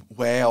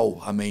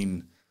 well, I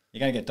mean... You're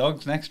going to get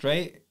dogs next,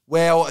 right?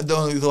 Well,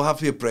 there'll have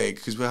to be a break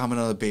because we're having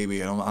another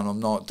baby, and I'm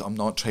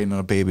not training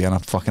a baby and a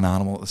fucking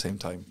animal at the same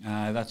time.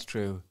 That's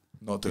true.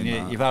 Not doing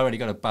that. You've already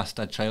got a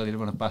bastard child. You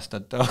don't want a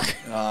bastard dog.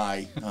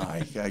 Aye.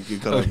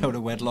 You've got to out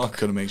of wedlock.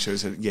 Got to make sure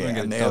it's and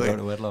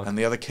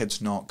the other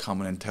kid's not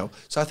coming until.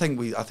 So I think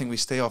we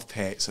stay off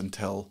pets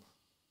until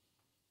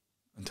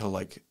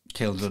like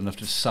Killed enough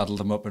to saddle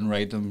them up and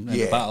ride them in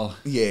the battle.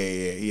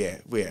 Yeah.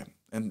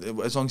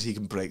 And as long as he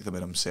can break them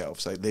in himself,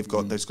 so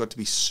there's got to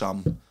be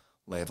some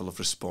level of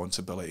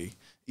responsibility,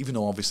 even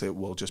though obviously it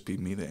will just be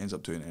me that ends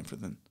up doing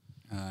everything.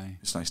 Aye.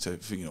 It's nice to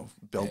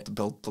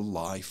build the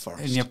lie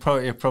first. And you're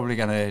probably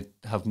going to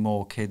have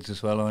more kids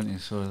as well, aren't you?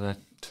 So that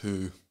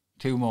two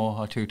more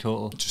or two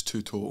total. Just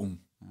 2 total.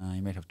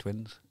 You might have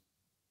twins.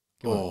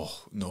 No!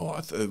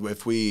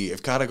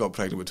 If Cara got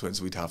pregnant with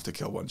twins, we'd have to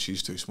kill one.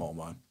 She's too small,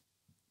 man.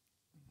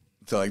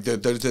 So like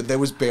there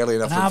was barely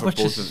enough room for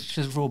both of them.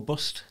 She's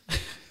robust.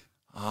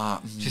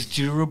 She's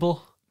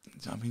durable.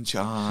 I mean,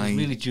 she's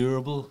really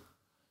durable.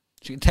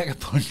 She can take a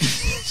punch.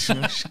 She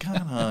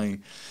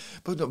can,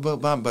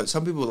 but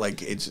some people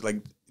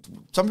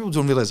some people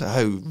don't realise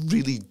how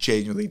really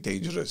genuinely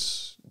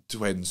dangerous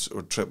twins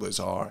or triplets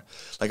are.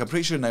 Like I'm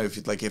pretty sure now, if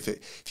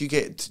you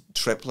get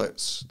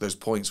triplets, there's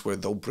points where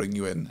they'll bring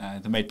you in.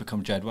 They might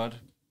become Jedward.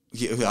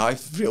 Yeah,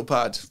 real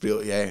bad,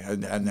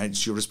 and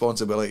it's your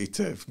responsibility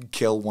to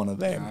kill one of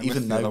them.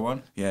 Even now, the other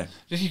one. Yeah,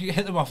 just you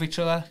hit them off each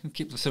other and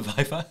keep the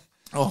survivor.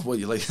 Oh, well,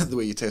 you like the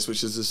way you test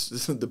which is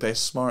the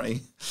best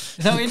Smartie. Is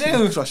that what you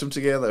do? Crush them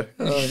together.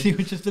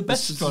 Which is the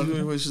best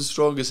one? Which is the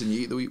strongest, and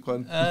you eat the weak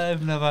one.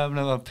 I've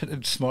never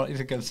pitted Smarties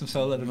against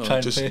themselves.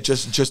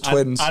 Just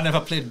twins. I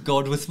never played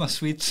God with my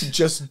sweets.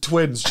 Just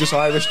twins, just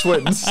Irish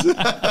twins.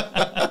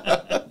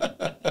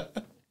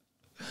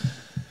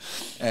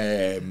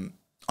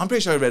 I'm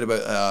pretty sure I read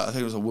about, I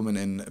think it was a woman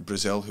in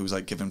Brazil who was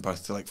like giving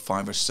birth to like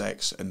 5 or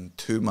 6 and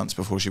 2 months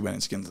before she went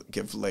in to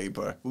give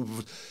labour.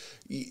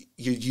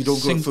 You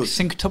don't go to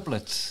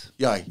synctuplets.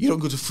 Yeah, you don't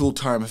go to full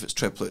term if it's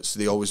triplets.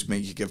 They always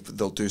make you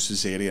they'll do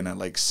cesarean at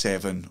like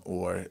 7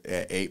 or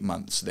 8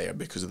 months there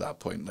because at that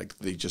point, like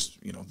they just,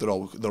 they're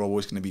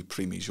always going to be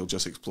preemies. You'll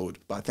just explode.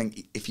 But I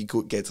think if you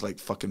get to like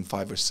fucking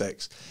 5 or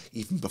 6,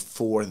 even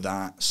before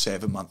that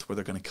 7 month where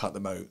they're going to cut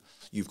them out,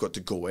 you've got to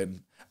go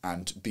in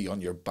and be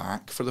on your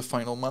back for the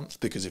final month,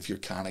 because if you're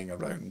carrying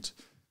around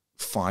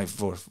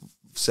 5 or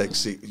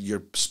 6,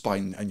 your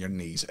spine and your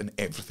knees and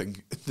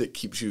everything that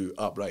keeps you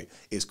upright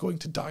is going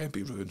to die and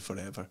be ruined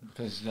forever.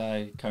 Because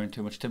carrying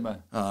too much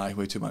timber. Aye,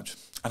 way too much.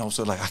 And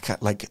also, look,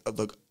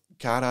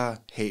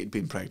 Cara hated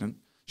being pregnant.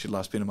 She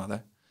loves being a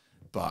mother,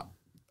 but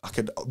I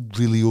could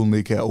really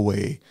only get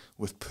away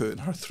with putting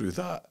her through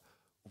that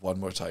one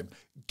more time.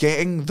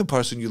 Getting the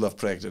person you love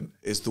pregnant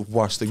is the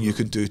worst thing you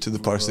can do to the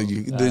person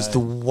it's the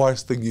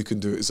worst thing you can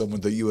do to someone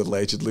that you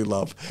allegedly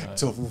love.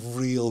 It's a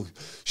real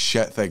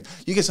shit thing.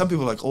 You get some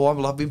people like, oh, I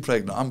love being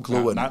pregnant, I'm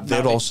glowing.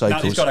 They're all psychos.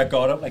 Natalie's got a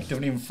guard up, like,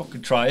 don't even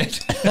fucking try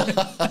it.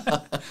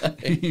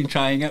 You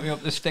try and get me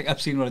up the stick.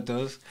 I've seen what it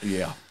does.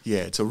 Yeah,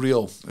 it's a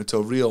real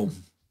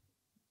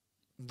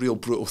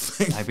brutal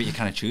thing. I bet you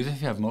can't choose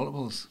if you have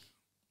multiples.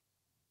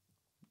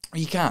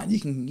 You can't. You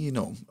can.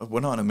 We're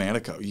not in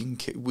America.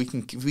 We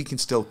can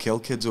still kill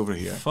kids over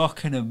here.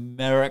 Fucking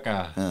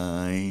America.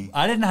 Aye.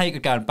 I didn't know how you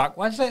could go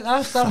backwards like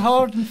that. That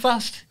hard and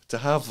fast. To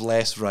have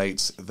less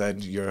rights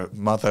than your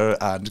mother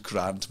and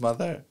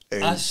grandmother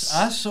is...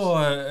 I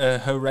saw a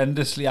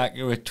horrendously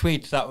accurate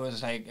tweet that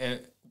was like,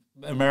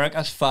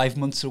 America's 5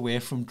 months away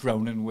from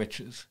drowning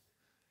witches.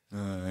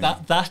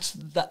 That's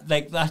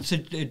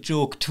a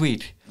joke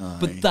tweet. Aye.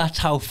 But that's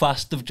how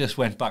fast they've just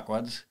went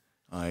backwards.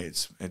 Aye,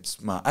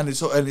 it's mad, and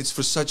it's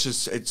for such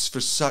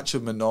a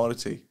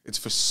minority. It's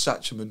for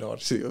such a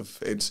minority of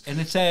it's. And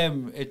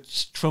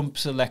it's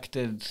Trump's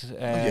elected.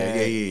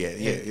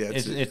 Yeah.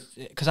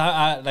 Because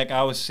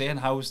I was saying,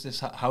 how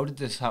did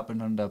this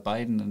happen under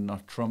Biden and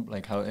not Trump?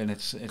 Like how, and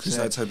it's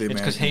that's how the it's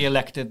because he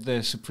elected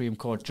the Supreme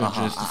Court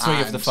judges, 3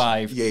 of the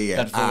 5.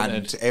 That voted.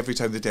 And every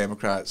time the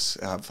Democrats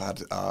have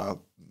had.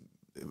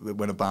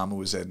 When Obama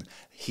was in,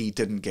 he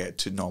didn't get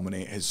to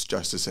nominate his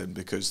justice in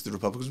because the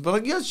Republicans were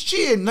like, yes,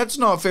 cheating, that's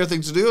not a fair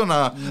thing to do on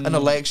an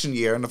election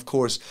year. And of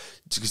course,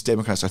 because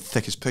Democrats are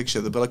thick as pig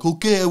shit, they'll be like,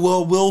 okay,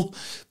 well, we'll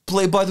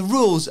play by the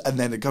rules. And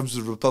then it comes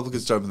to the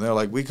Republicans' term and they're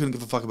like, we couldn't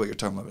give a fuck about your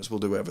term limits, we'll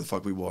do whatever the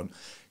fuck we want.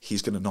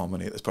 He's going to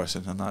nominate this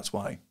person, and that's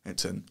why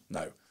it's in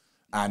now.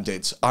 And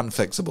it's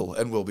unfixable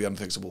and will be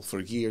unfixable for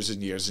years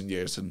and years and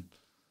years. And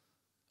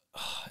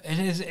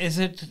is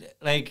it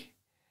like...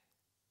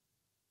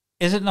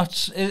 is it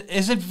not?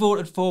 Is it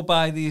voted for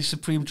by the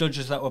Supreme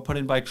Judges that were put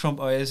in by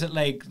Trump, or is it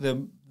like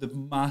the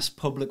mass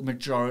public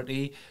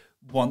majority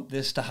want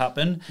this to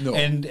happen? No.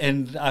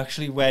 And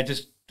actually we're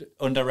just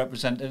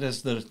underrepresented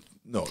as the...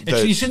 No.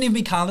 You shouldn't even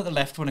be called at the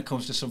left when it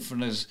comes to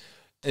something as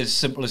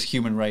simple as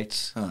human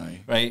rights.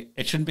 Aye. Right?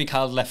 It shouldn't be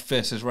called left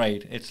versus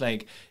right. It's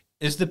like,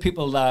 is the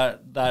people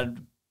that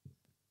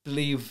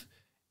believe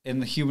in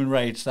the human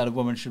rights that a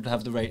woman should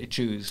have the right to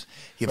choose,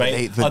 Yeah,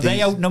 right? Are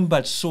they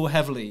outnumbered so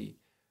heavily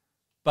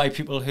by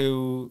people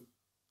who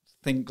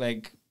think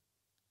like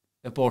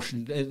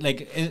abortion,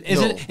 like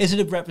is it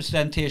a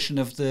representation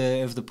of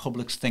the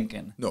public's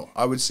thinking? No,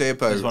 I would say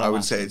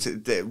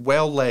it's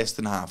well less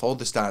than half. All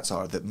the stats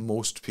are that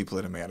most people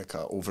in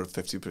America, over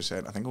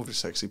 50%, I think over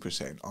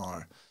 60%,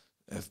 are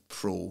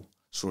pro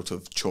sort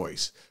of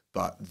choice.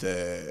 But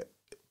look,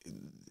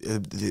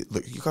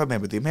 you got to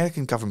remember, the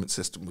American government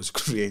system was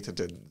created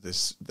in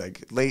this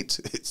like late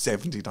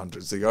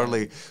 1700s, the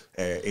early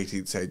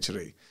 18th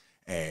century.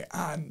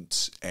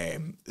 And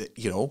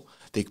you know,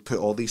 they put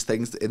all these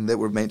things in that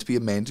were meant to be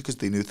amended because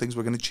they knew things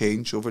were going to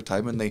change over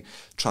time, and they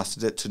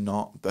trusted it to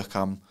not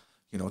become,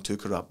 you know, too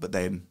corrupt. But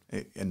then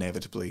it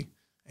inevitably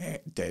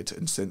did,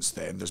 and since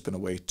then there's been a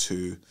way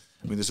to.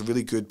 I mean, there's a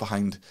really good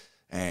behind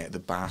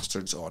the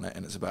bastards on it,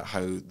 and it's about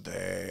how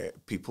the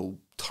people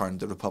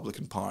turned the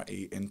Republican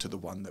Party into the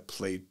one that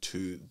played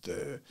to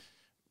the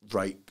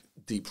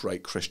deep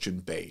right Christian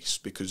base,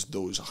 because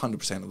those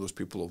 100% of those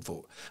people will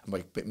vote, and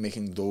by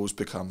making those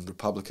become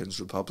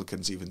Republicans,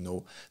 even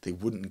though they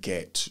wouldn't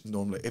get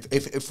normally, if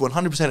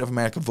 100% of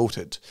America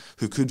voted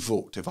who could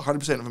vote, if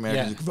 100% of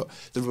Americans could vote,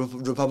 the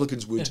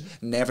Republicans would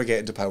never get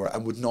into power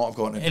and would not have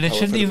gotten into power. And it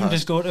shouldn't even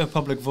just go to a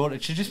public vote;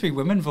 it should just be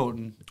women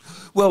voting.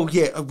 Well,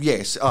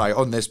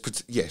 on this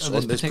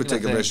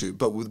particular issue,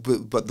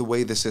 but the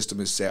way the system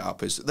is set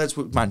up is that's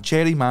what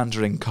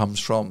gerrymandering comes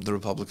from. The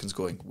Republicans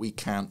going, we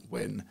can't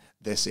win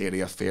this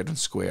area fair and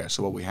square,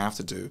 so what we have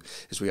to do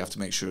is we have to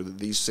make sure that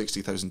these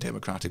 60,000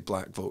 Democratic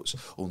black votes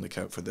only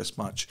count for this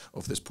much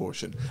of this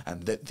portion,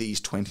 and that these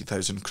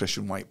 20,000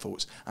 Christian white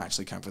votes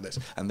actually count for this.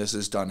 And this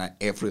is done at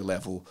every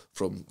level,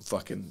 from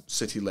fucking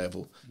city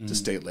level to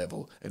state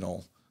level in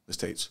all the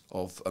states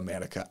of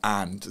America.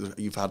 And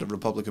you've had a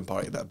Republican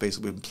Party that have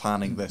basically been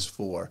planning this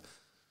for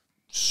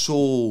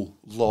so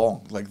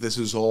long. Like, this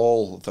is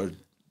all their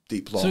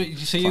deep long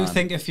So you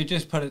think if you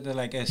just put it to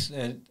like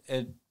a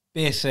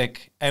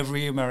basic,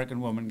 every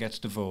American woman gets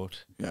to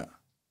vote. Yeah.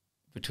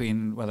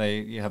 Between whether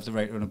you have the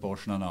right to an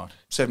abortion or not.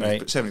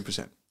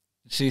 70%.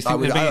 So you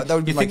think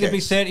there'd be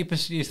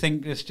 30%? You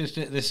think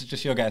this is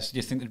just your guess? Do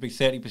you think there'd be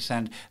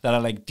 30% that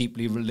are like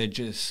deeply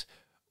religious,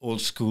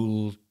 old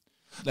school?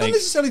 Like, not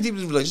necessarily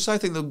deeply religious. I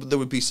think there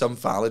would be some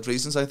valid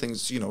reasons. I think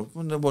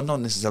well,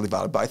 not necessarily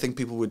valid, but I think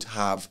people would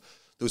have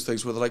those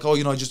things where they're like, oh,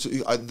 you know,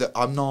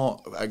 I'm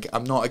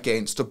not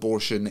against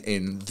abortion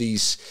in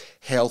these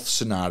health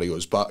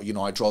scenarios, but, you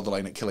know, I draw the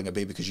line at killing a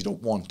baby because you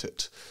don't want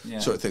it,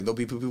 sort of thing. There'll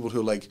be people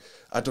who are like,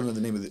 I don't know the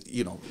name of it,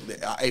 you know,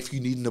 if you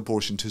need an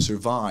abortion to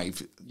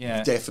survive,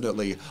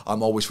 definitely,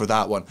 I'm always for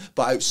that one.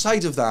 But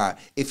outside of that,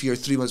 if you're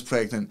 3 months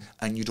pregnant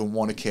and you don't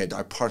want a kid,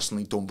 I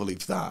personally don't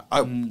believe that.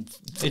 I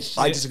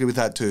disagree with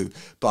that too,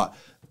 but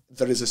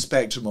there is a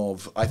spectrum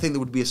of, I think there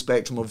would be a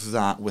spectrum of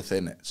that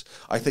within it.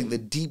 I think the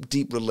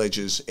deep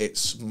religious,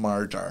 it's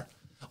murder.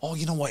 Oh,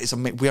 you know what?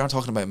 We are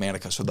talking about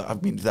America, so that, I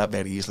mean, that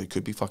very easily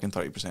could be fucking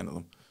 30% of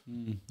them.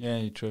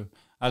 Yeah, true.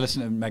 I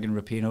listened to Megan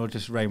Rapinoe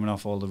just rhyming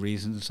off all the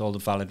reasons, all the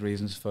valid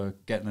reasons for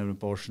getting an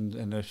abortion,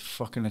 and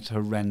it's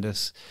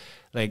horrendous.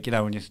 Like, you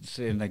know, when you're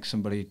saying like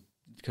somebody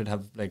could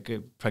have like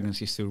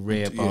pregnancies through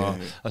rape, or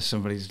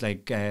somebody's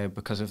like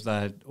because of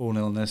their own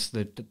illness,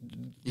 the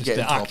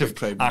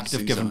act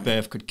of giving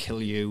birth could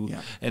kill you.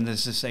 And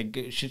there's this like,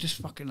 she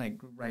just fucking like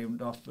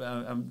rhymed off,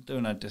 I'm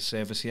doing a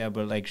disservice here,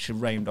 but like she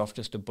rhymed off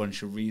just a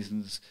bunch of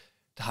reasons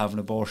to have an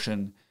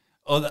abortion,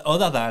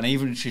 other than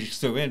even she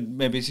threw in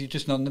maybe she's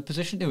just not in the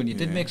position to, and you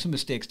did make some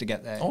mistakes to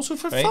get there, also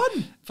for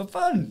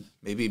fun.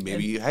 Maybe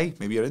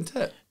you're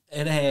into it.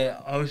 And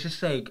I was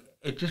just like,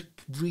 it just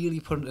really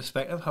put into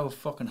perspective how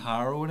fucking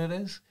harrowing it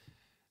is.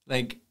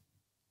 Like,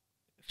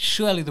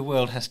 surely the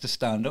world has to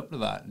stand up to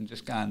that and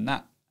just go,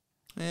 nah.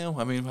 Yeah,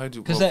 I mean, how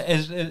do... Because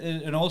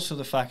and also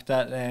the fact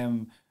that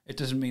it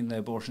doesn't mean the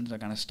abortions are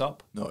going to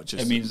stop. No,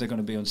 it means they're going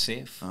to be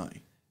unsafe.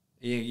 Aye.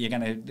 You're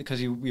going to...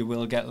 Because you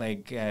will get,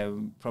 like,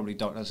 probably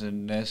doctors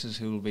and nurses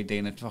who will be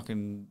doing it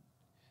fucking...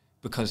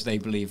 because they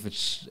believe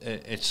it's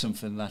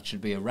something that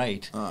should be a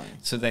right. Aye.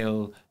 So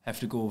they'll have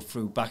to go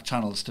through back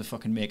channels to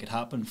fucking make it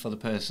happen for the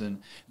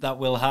person. That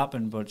will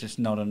happen, but just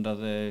not under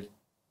the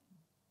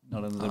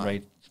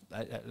right.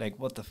 Like,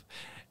 what the...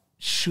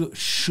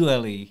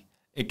 surely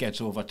it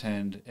gets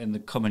overturned in the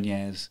coming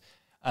years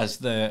as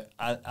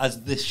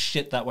this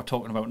shit that we're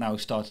talking about now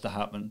starts to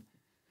happen.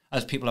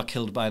 As people are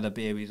killed by their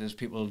babies, as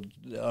people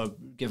are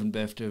giving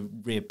birth to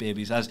rape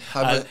babies, as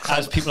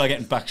people are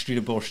getting backstreet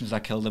abortions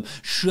that kill them.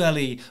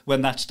 Surely,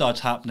 when that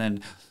starts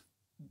happening,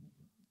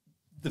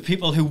 the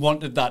people who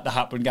wanted that to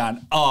happen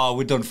going, oh,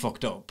 we're done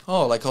fucked up.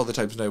 Oh, like all the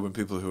times now when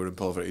people who are in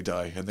poverty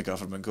die and the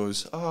government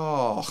goes,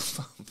 oh,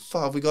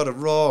 fuck, we got it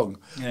wrong.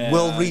 Yeah.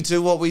 We'll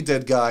redo what we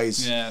did,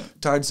 guys. Yeah.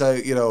 Turns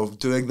out,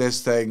 doing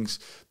this things,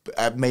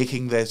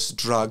 making this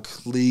drug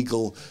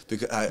legal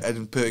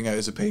and putting it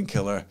as a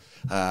painkiller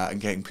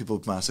and getting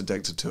people mass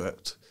addicted to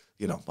it.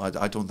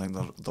 I don't think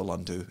they'll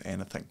undo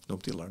anything.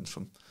 Nobody learns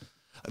from.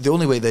 The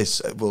only way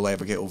this will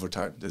ever get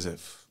overturned is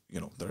if,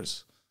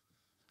 there's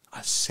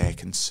a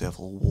second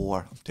civil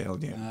war. I'm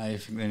telling you. I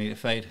think they need to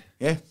fight.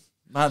 Yeah,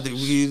 man.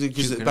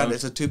 Because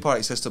it's a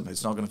two-party system.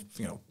 It's not going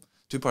to,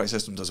 two-party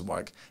system doesn't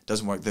work. It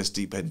doesn't work this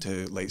deep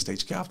into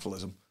late-stage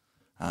capitalism,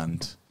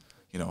 and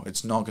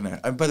it's not going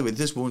to. And by the way,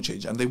 this won't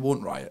change, and they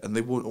won't riot, and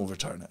they won't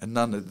overturn it, and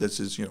none of this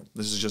is,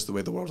 this is just the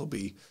way the world will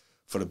be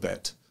for a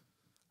bit.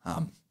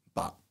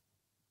 But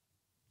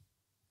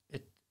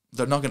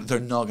they're not going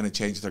to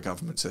change their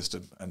government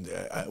system and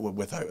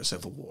without a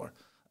civil war.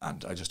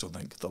 And I just don't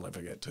think they'll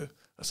ever get to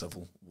a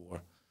civil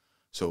war.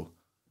 So,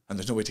 and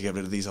there's no way to get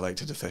rid of these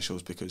elected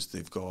officials because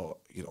they've got,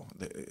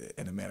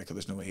 in America,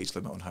 there's no age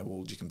limit on how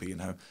old you can be and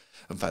how,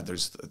 in fact,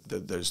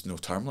 there's no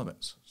term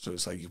limits. So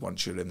it's like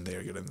once you're in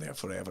there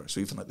forever.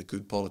 So even like the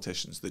good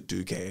politicians that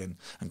do get in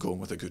and go in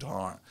with a good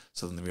heart,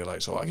 so then they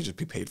realise, I can just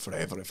be paid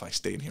forever if I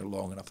stay in here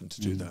long enough and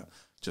to do that.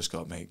 Just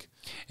got to make.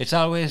 It's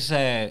always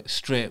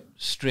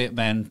straight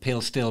men,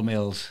 pale steel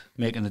males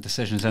making the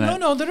decisions.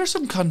 No, there are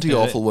some cunty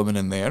awful women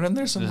in there, and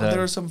there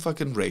are some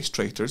fucking race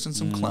traitors and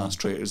some class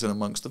traitors in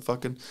amongst the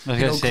fucking.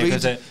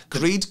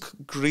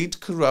 Greed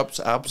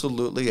corrupts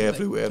absolutely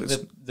everywhere.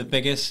 The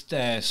biggest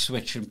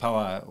switch in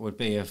power would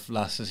be if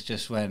lasses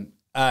just went,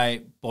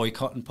 "I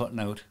boycott and putting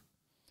out."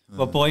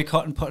 Well,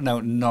 boycott and putting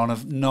out. None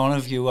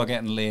of you are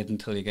getting laid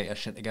until you get your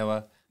shit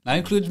together. That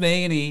includes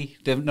me and he.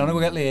 None of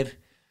you get laid.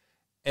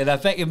 And I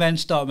bet you men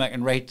start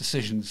making right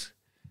decisions.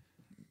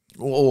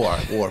 Or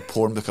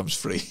porn becomes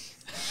free.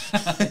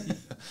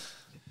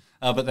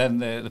 But then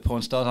the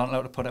porn stars aren't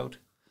allowed to put out.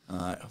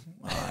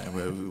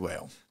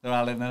 Well. They're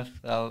all in it.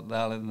 They're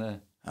all in the...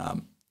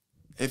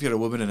 If you're a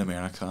woman in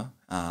America,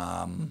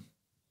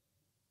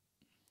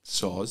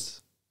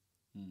 Soz.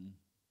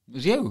 It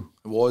was you.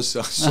 It was.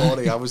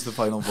 Sorry, I was the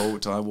final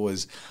vote.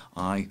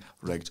 I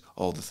rigged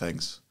all the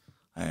things.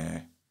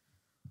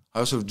 I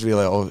also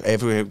realised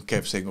everyone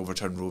kept saying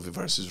overturn Roe v.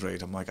 versus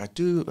Wade. I'm like, I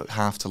do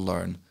have to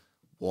learn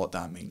what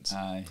that means.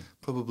 Aye.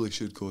 Probably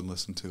should go and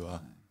listen to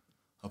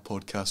a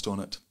podcast on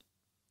it.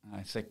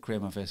 It's like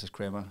Kramer versus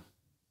Kramer.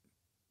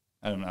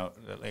 I don't know.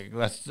 Like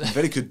that's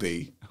very could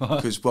be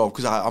because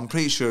I'm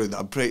pretty sure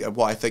that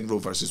what I think Roe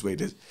versus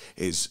Wade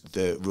is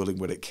the ruling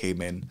where it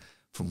came in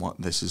from what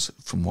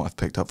I've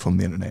picked up from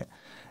the internet.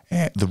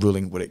 The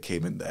ruling where it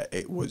came in that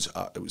it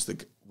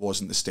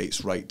wasn't the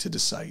state's right to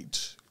decide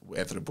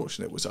whether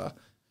abortion, it was a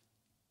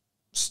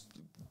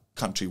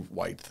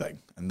countrywide thing,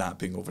 and that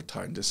being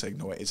overturned is saying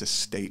no, it is a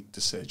state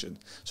decision,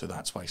 so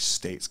that's why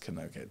states can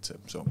now get to.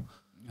 So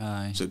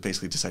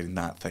basically deciding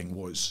that thing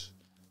was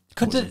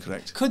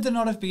incorrect. Could there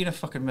not have been a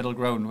fucking middle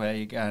ground where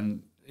you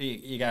can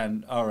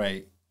all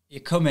right, you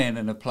come in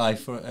and apply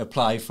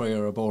for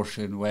your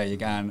abortion, where you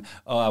can,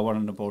 I want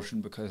an abortion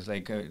because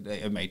they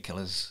are made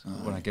killers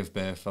when I give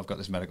birth, I've got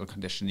this medical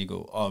condition. You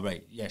go, all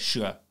right, yeah,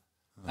 sure.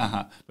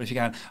 But if you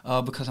can,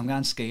 because I'm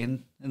going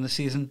skiing in the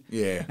season,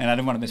 and I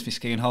didn't want to miss my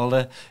skiing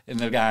holiday, and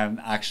they're going,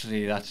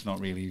 actually, that's not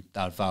really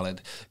that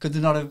valid. Could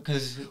they not have?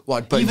 Because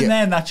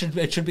then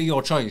it should be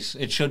your choice.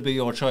 It should be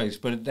your choice.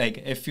 But like,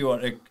 if you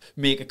want to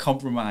make a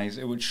compromise,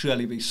 it would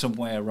surely be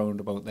somewhere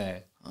around about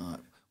there.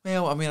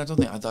 Well, I mean,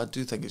 I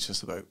do think it's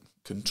just about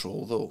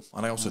control, though,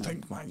 and I also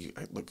think, man,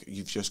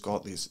 you've just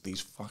got these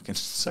fucking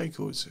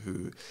psychos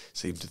who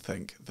seem to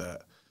think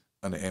that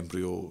an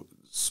embryo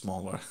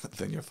smaller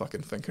than your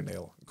fucking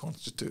fingernail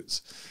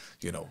constitutes,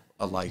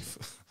 a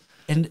life.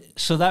 And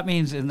so that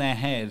means in their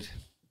head,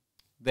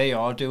 they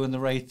are doing the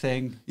right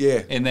thing.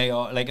 Yeah. And they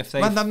are, like, if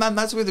they... Man,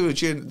 that's why they were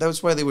cheering.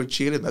 That's why they were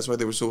cheering. That's why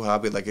they were so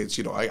happy. Like, it's,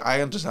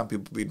 I understand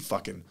people being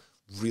fucking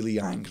really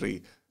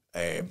angry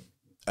at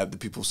the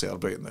people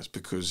celebrating this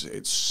because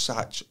it's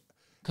such...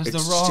 Because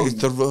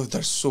they're wrong.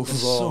 They're so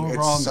wrong.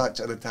 It's such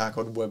an attack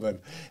on women,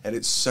 and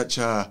it's such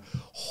a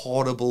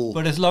horrible.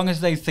 But as long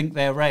as they think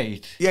they're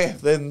right,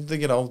 then they're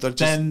just.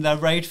 Then they're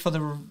right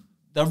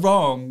they're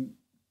wrong,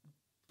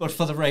 but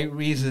for the right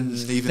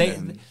reasons. They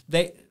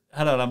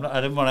hold on.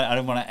 I didn't want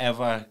to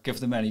ever give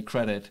them any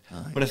credit.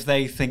 Aye. But if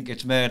they think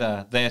it's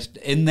murder, they're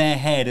in their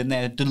head, in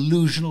their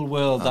delusional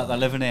world that they're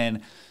living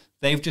in.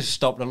 They've just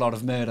stopped a lot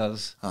of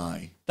murders.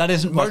 Aye. That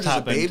isn't what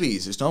happened. Murders of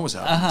babies. It's not what's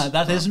happened.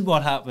 That isn't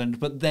what happened,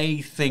 but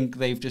they think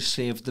they've just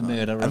saved the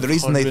murder of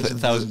hundreds of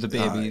thousands of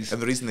babies.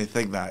 And the reason they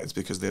think that is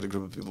because they had a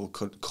group of people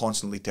could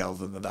constantly tell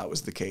them that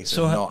was the case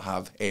and not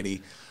have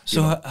any...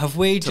 have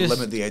we to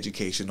limit the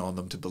education on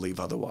them to believe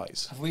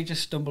otherwise. Have we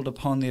just stumbled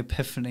upon the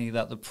epiphany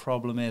that the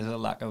problem is a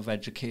lack of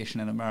education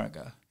in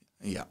America?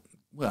 Yeah.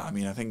 Well, I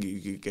mean, I think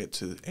you get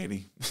to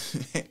any,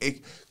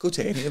 go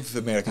to any of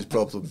America's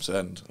problems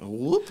and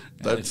whoop,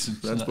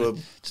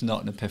 it's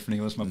not an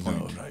epiphany, was my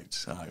point. No,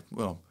 right.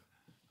 Well,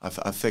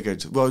 I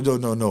figured, well,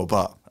 no,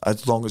 but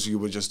as long as you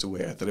were just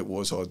aware that it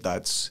was odd,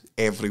 that's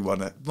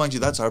everyone. Mind you,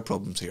 that's our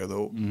problems here,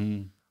 though.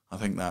 Mm-hmm. I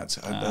think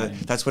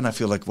that's when I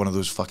feel like one of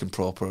those fucking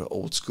proper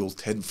old school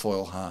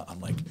tinfoil hat. I'm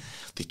like,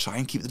 they try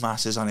and keep the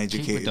masses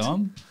uneducated. Keep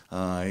dumb.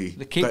 Aye.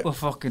 They keep us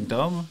fucking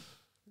dumb.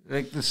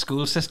 Like the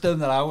school system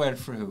that I went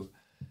through,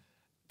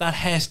 that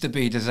has to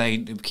be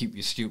designed to keep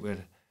you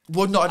stupid.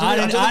 Well, no,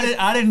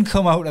 I didn't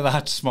come out of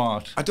that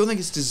smart. I don't think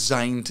it's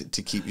designed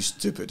to keep you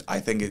stupid.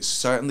 I think it's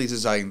certainly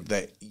designed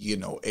that, you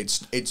know,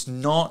 it's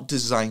not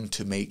designed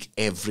to make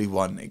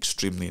everyone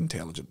extremely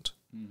intelligent.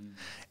 Mm-hmm.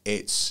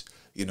 It's,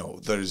 you know,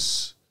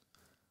 there's,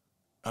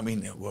 I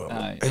mean, well,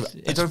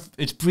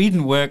 it's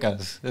breeding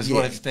workers, is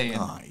what it's saying.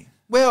 Aye.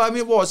 Well, I mean,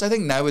 it was. I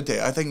think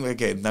nowadays,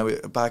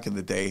 back in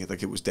the day,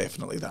 like, it was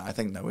definitely that. I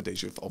think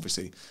nowadays, you've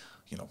obviously,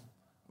 you know,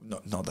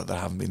 not that there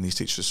haven't been these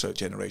teachers for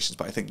generations,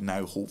 but I think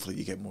now hopefully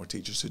you get more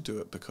teachers who do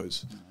it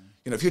because,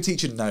 you know, if you're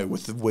teaching now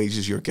with the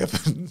wages you're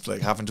given, like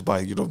having to buy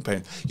your own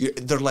pen,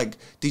 they're like,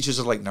 teachers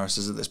are like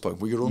nurses at this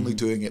point, where you're only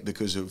doing it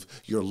because of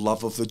your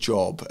love of the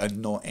job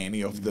and not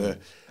any of the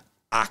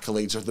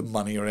accolades or the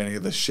money or any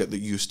of the shit that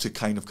used to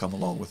kind of come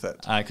along with it.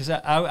 Because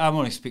I'm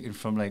only speaking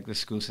from like the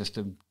school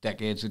system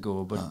decades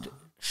ago, but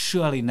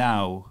surely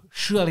now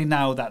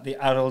that the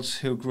adults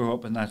who grew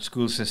up in that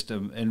school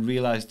system and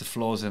realised the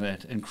flaws in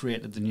it and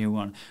created the new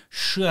one,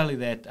 surely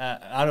that,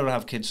 I don't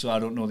have kids so I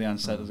don't know the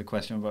answer to the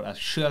question about that,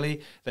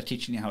 surely they're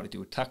teaching you how to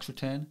do a tax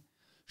return,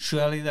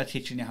 surely they're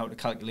teaching you how to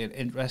calculate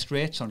interest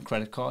rates on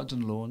credit cards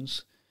and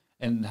loans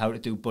and how to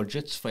do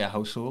budgets for your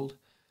household.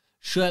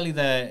 Surely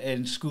they're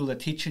in school, they're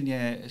teaching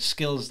you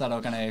skills that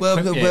are going to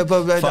equip you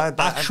for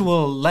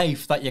actual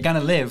life that you're going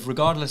to live,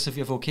 regardless of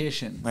your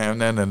vocation. No,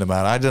 man.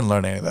 I didn't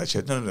learn any of that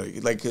shit. No.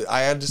 Like,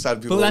 I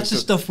understand people. But that's the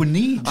stuff we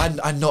need.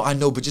 I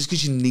know. But just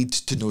because you need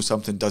to know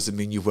something doesn't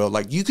mean you will.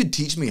 Like, you could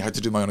teach me how to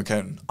do my own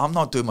accounting. I'm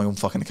not doing my own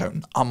fucking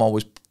accounting. I'm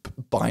always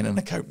buying an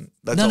accountant.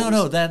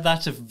 No.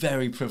 That's a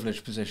very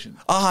privileged position.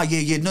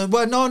 Yeah. No.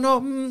 I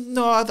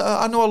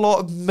know a lot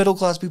of middle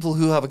class people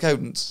who have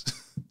accountants.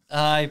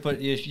 Aye, but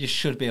you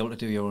should be able to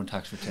do your own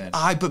tax return.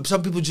 Aye, but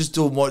some people just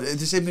don't want the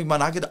same thing, man.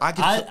 I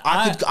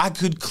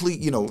could clean.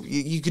 You know,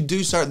 you could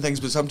do certain things,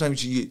 but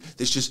sometimes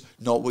it's just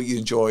not what you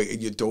enjoy, and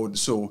you don't.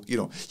 So, you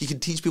know, you can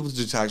teach people to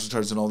do tax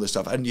returns and all this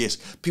stuff. And yes,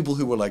 people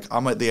who were like,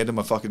 I'm at the end of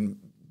my fucking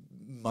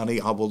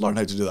money, I will learn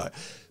how to do that.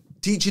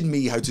 Teaching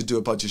me how to do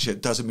a bunch of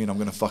shit doesn't mean I'm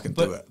going to fucking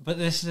do it. But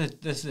this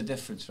is the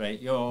difference, right?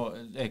 You're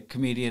a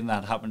comedian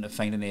that happened to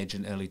find an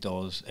agent early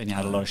doors and you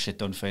had a lot of shit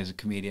done for you as a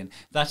comedian.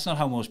 That's not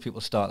how most people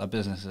start their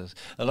businesses.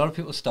 A lot of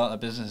people start their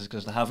businesses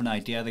because they have an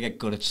idea, they get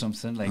good at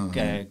something,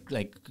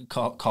 like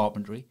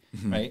carpentry,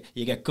 right?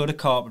 You get good at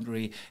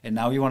carpentry and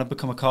now you want to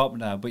become a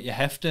carpenter, but you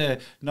have to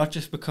not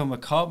just become a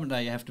carpenter,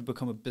 you have to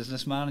become a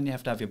businessman and you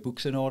have to have your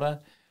books in order.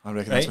 I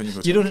reckon that's when you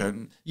go to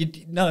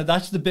accountant. No,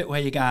 that's the bit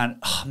where you're going,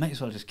 I might as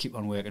well just keep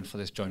on working for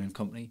this joining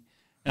company.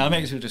 And I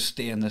might as well just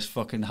stay in this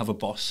fucking have a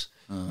boss.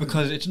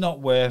 Because it's not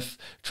worth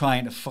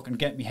trying to fucking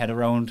get my head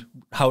around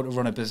how to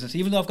run a business.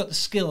 Even though I've got the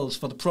skills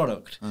for the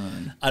product,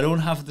 I don't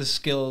have the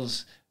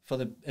skills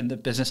in the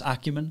business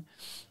acumen.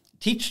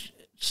 Teach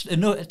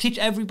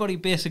everybody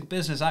basic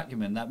business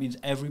acumen. That means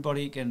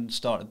everybody can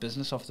start a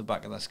business off the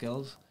back of their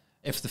skills.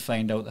 If they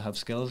find out they have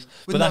skills.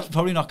 But that's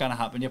probably not going to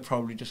happen. You're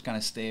probably just going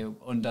to stay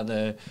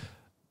under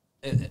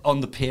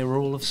on the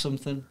payroll of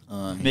something,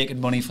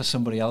 making money for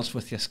somebody else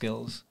with your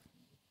skills.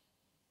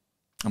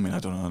 I mean, I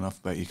don't know enough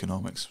about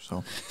economics,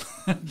 so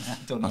I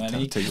don't know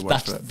any.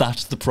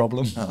 That's the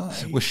problem.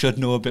 We should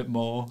know a bit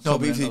more. No,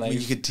 but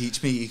you could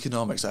teach me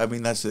economics. I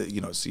mean, that's you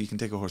know, so you can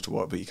take a horse to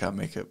water, but you can't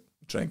make it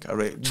drink. All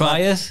right, try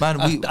it, man.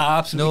 I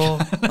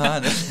absolutely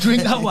man.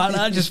 Drink that one.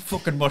 I just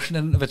fucking mushing it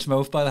into its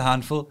mouth by the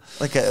handful.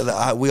 Like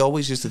we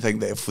always used to think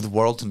that if the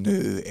world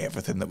knew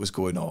everything that was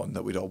going on,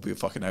 that we'd all be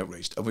fucking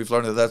outraged, and we've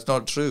learned that that's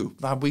not true.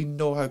 Man, we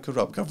know how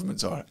corrupt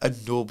governments are,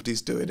 and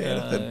nobody's doing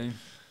anything.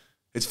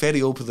 It's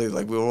very openly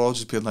like we were all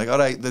just being like, all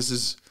right, this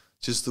is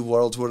just the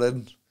world we're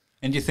in.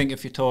 And you think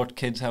if you taught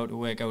kids how to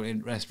work out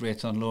interest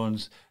rates on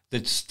loans,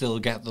 they'd still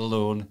get the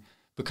loan?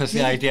 Because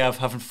the idea of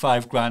having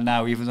 $5,000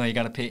 now, even though you're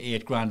going to pay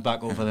 $8,000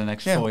 back over the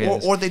next 4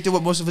 years, or they do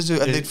what most of us do,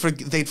 and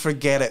they'd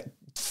forget it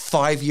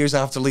 5 years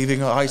after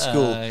leaving high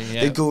school.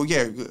 They'd go,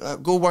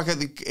 go work at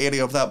the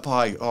area of that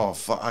pie. Oh,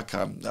 fuck, I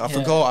can't. I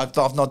forgot.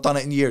 I've not done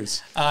it in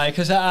years.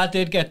 Because I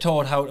did get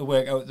taught how to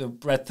work out the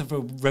breadth of a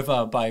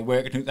river by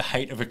working out the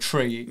height of a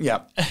tree.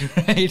 Yeah,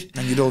 right.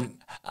 And you don't.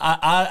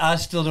 I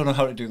still don't know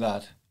how to do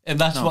that. And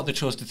that's what they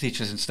chose to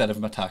teach us instead of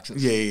my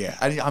taxes. Yeah.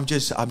 And I'm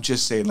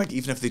just saying, like,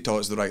 even if they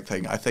taught us the right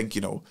thing, I think, you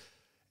know,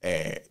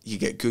 you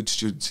get good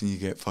students and you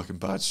get fucking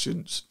bad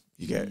students.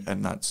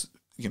 And that's,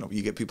 you know,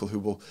 you get people who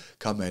will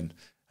come in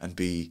and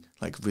be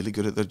like really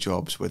good at their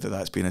jobs, whether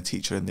that's being a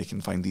teacher, and they can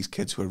find these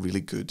kids who are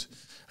really good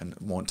and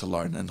want to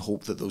learn, and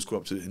hope that those grow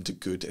up into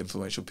good,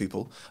 influential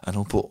people, and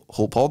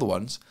hope all the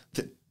ones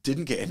that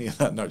didn't get any of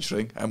that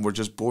nurturing and were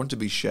just born to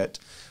be shit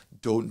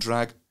don't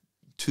drag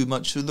too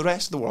much through the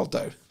rest of the world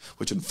down,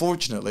 which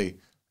unfortunately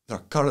they're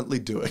currently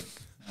doing.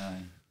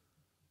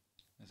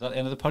 Is that the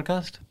end of the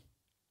podcast?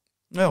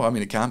 No, I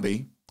mean, it can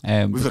be.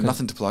 We've got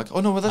nothing to plug.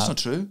 Oh, no, well, that's not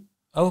true.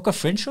 Oh, we've got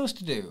fringe shows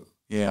to do.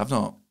 Yeah, I've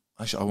not.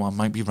 I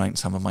might be writing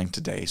some of mine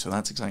today, so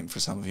that's exciting for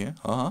some of you.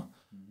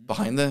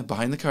 Behind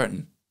the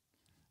curtain.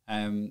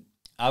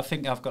 I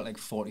think I've got like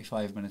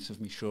 45 minutes of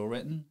my show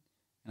written,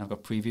 and I've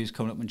got previews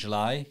coming up in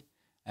July.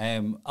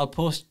 I'll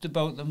post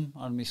about them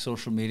on my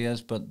social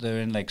medias, but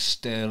they're in like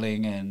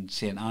Stirling and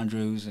St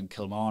Andrews and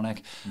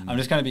Kilmarnock. I'm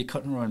just going to be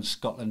cutting around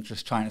Scotland,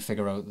 just trying to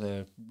figure out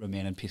the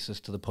remaining pieces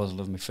to the puzzle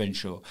of my fringe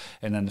show,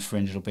 and then the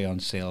fringe will be on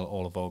sale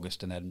all of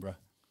August in Edinburgh.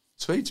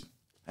 Sweet.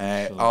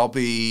 I'll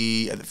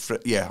be at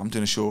the I'm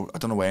doing a show. I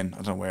don't know when, I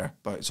don't know where,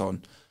 but it's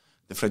on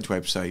the Fringe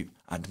website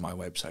and my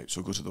website,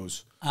 so go to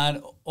those.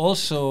 And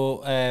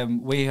also,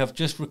 we have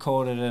just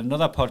recorded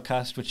another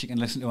podcast which you can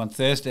listen to on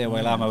Thursday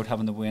while I'm out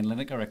having the Wayne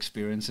Lineker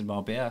experience in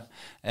Marbella.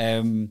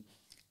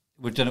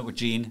 We've done it with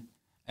Jean,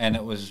 and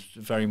it was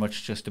very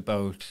much just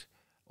about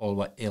all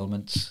what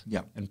ailments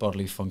and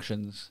bodily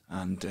functions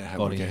and how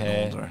body we're getting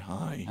hair older.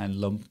 Aye. and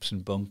lumps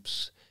and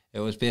bumps. It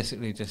was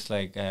basically just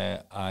like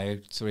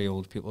three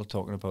old people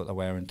talking about the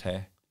wear and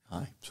tear.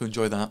 Aye. So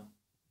enjoy that.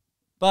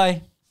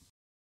 Bye.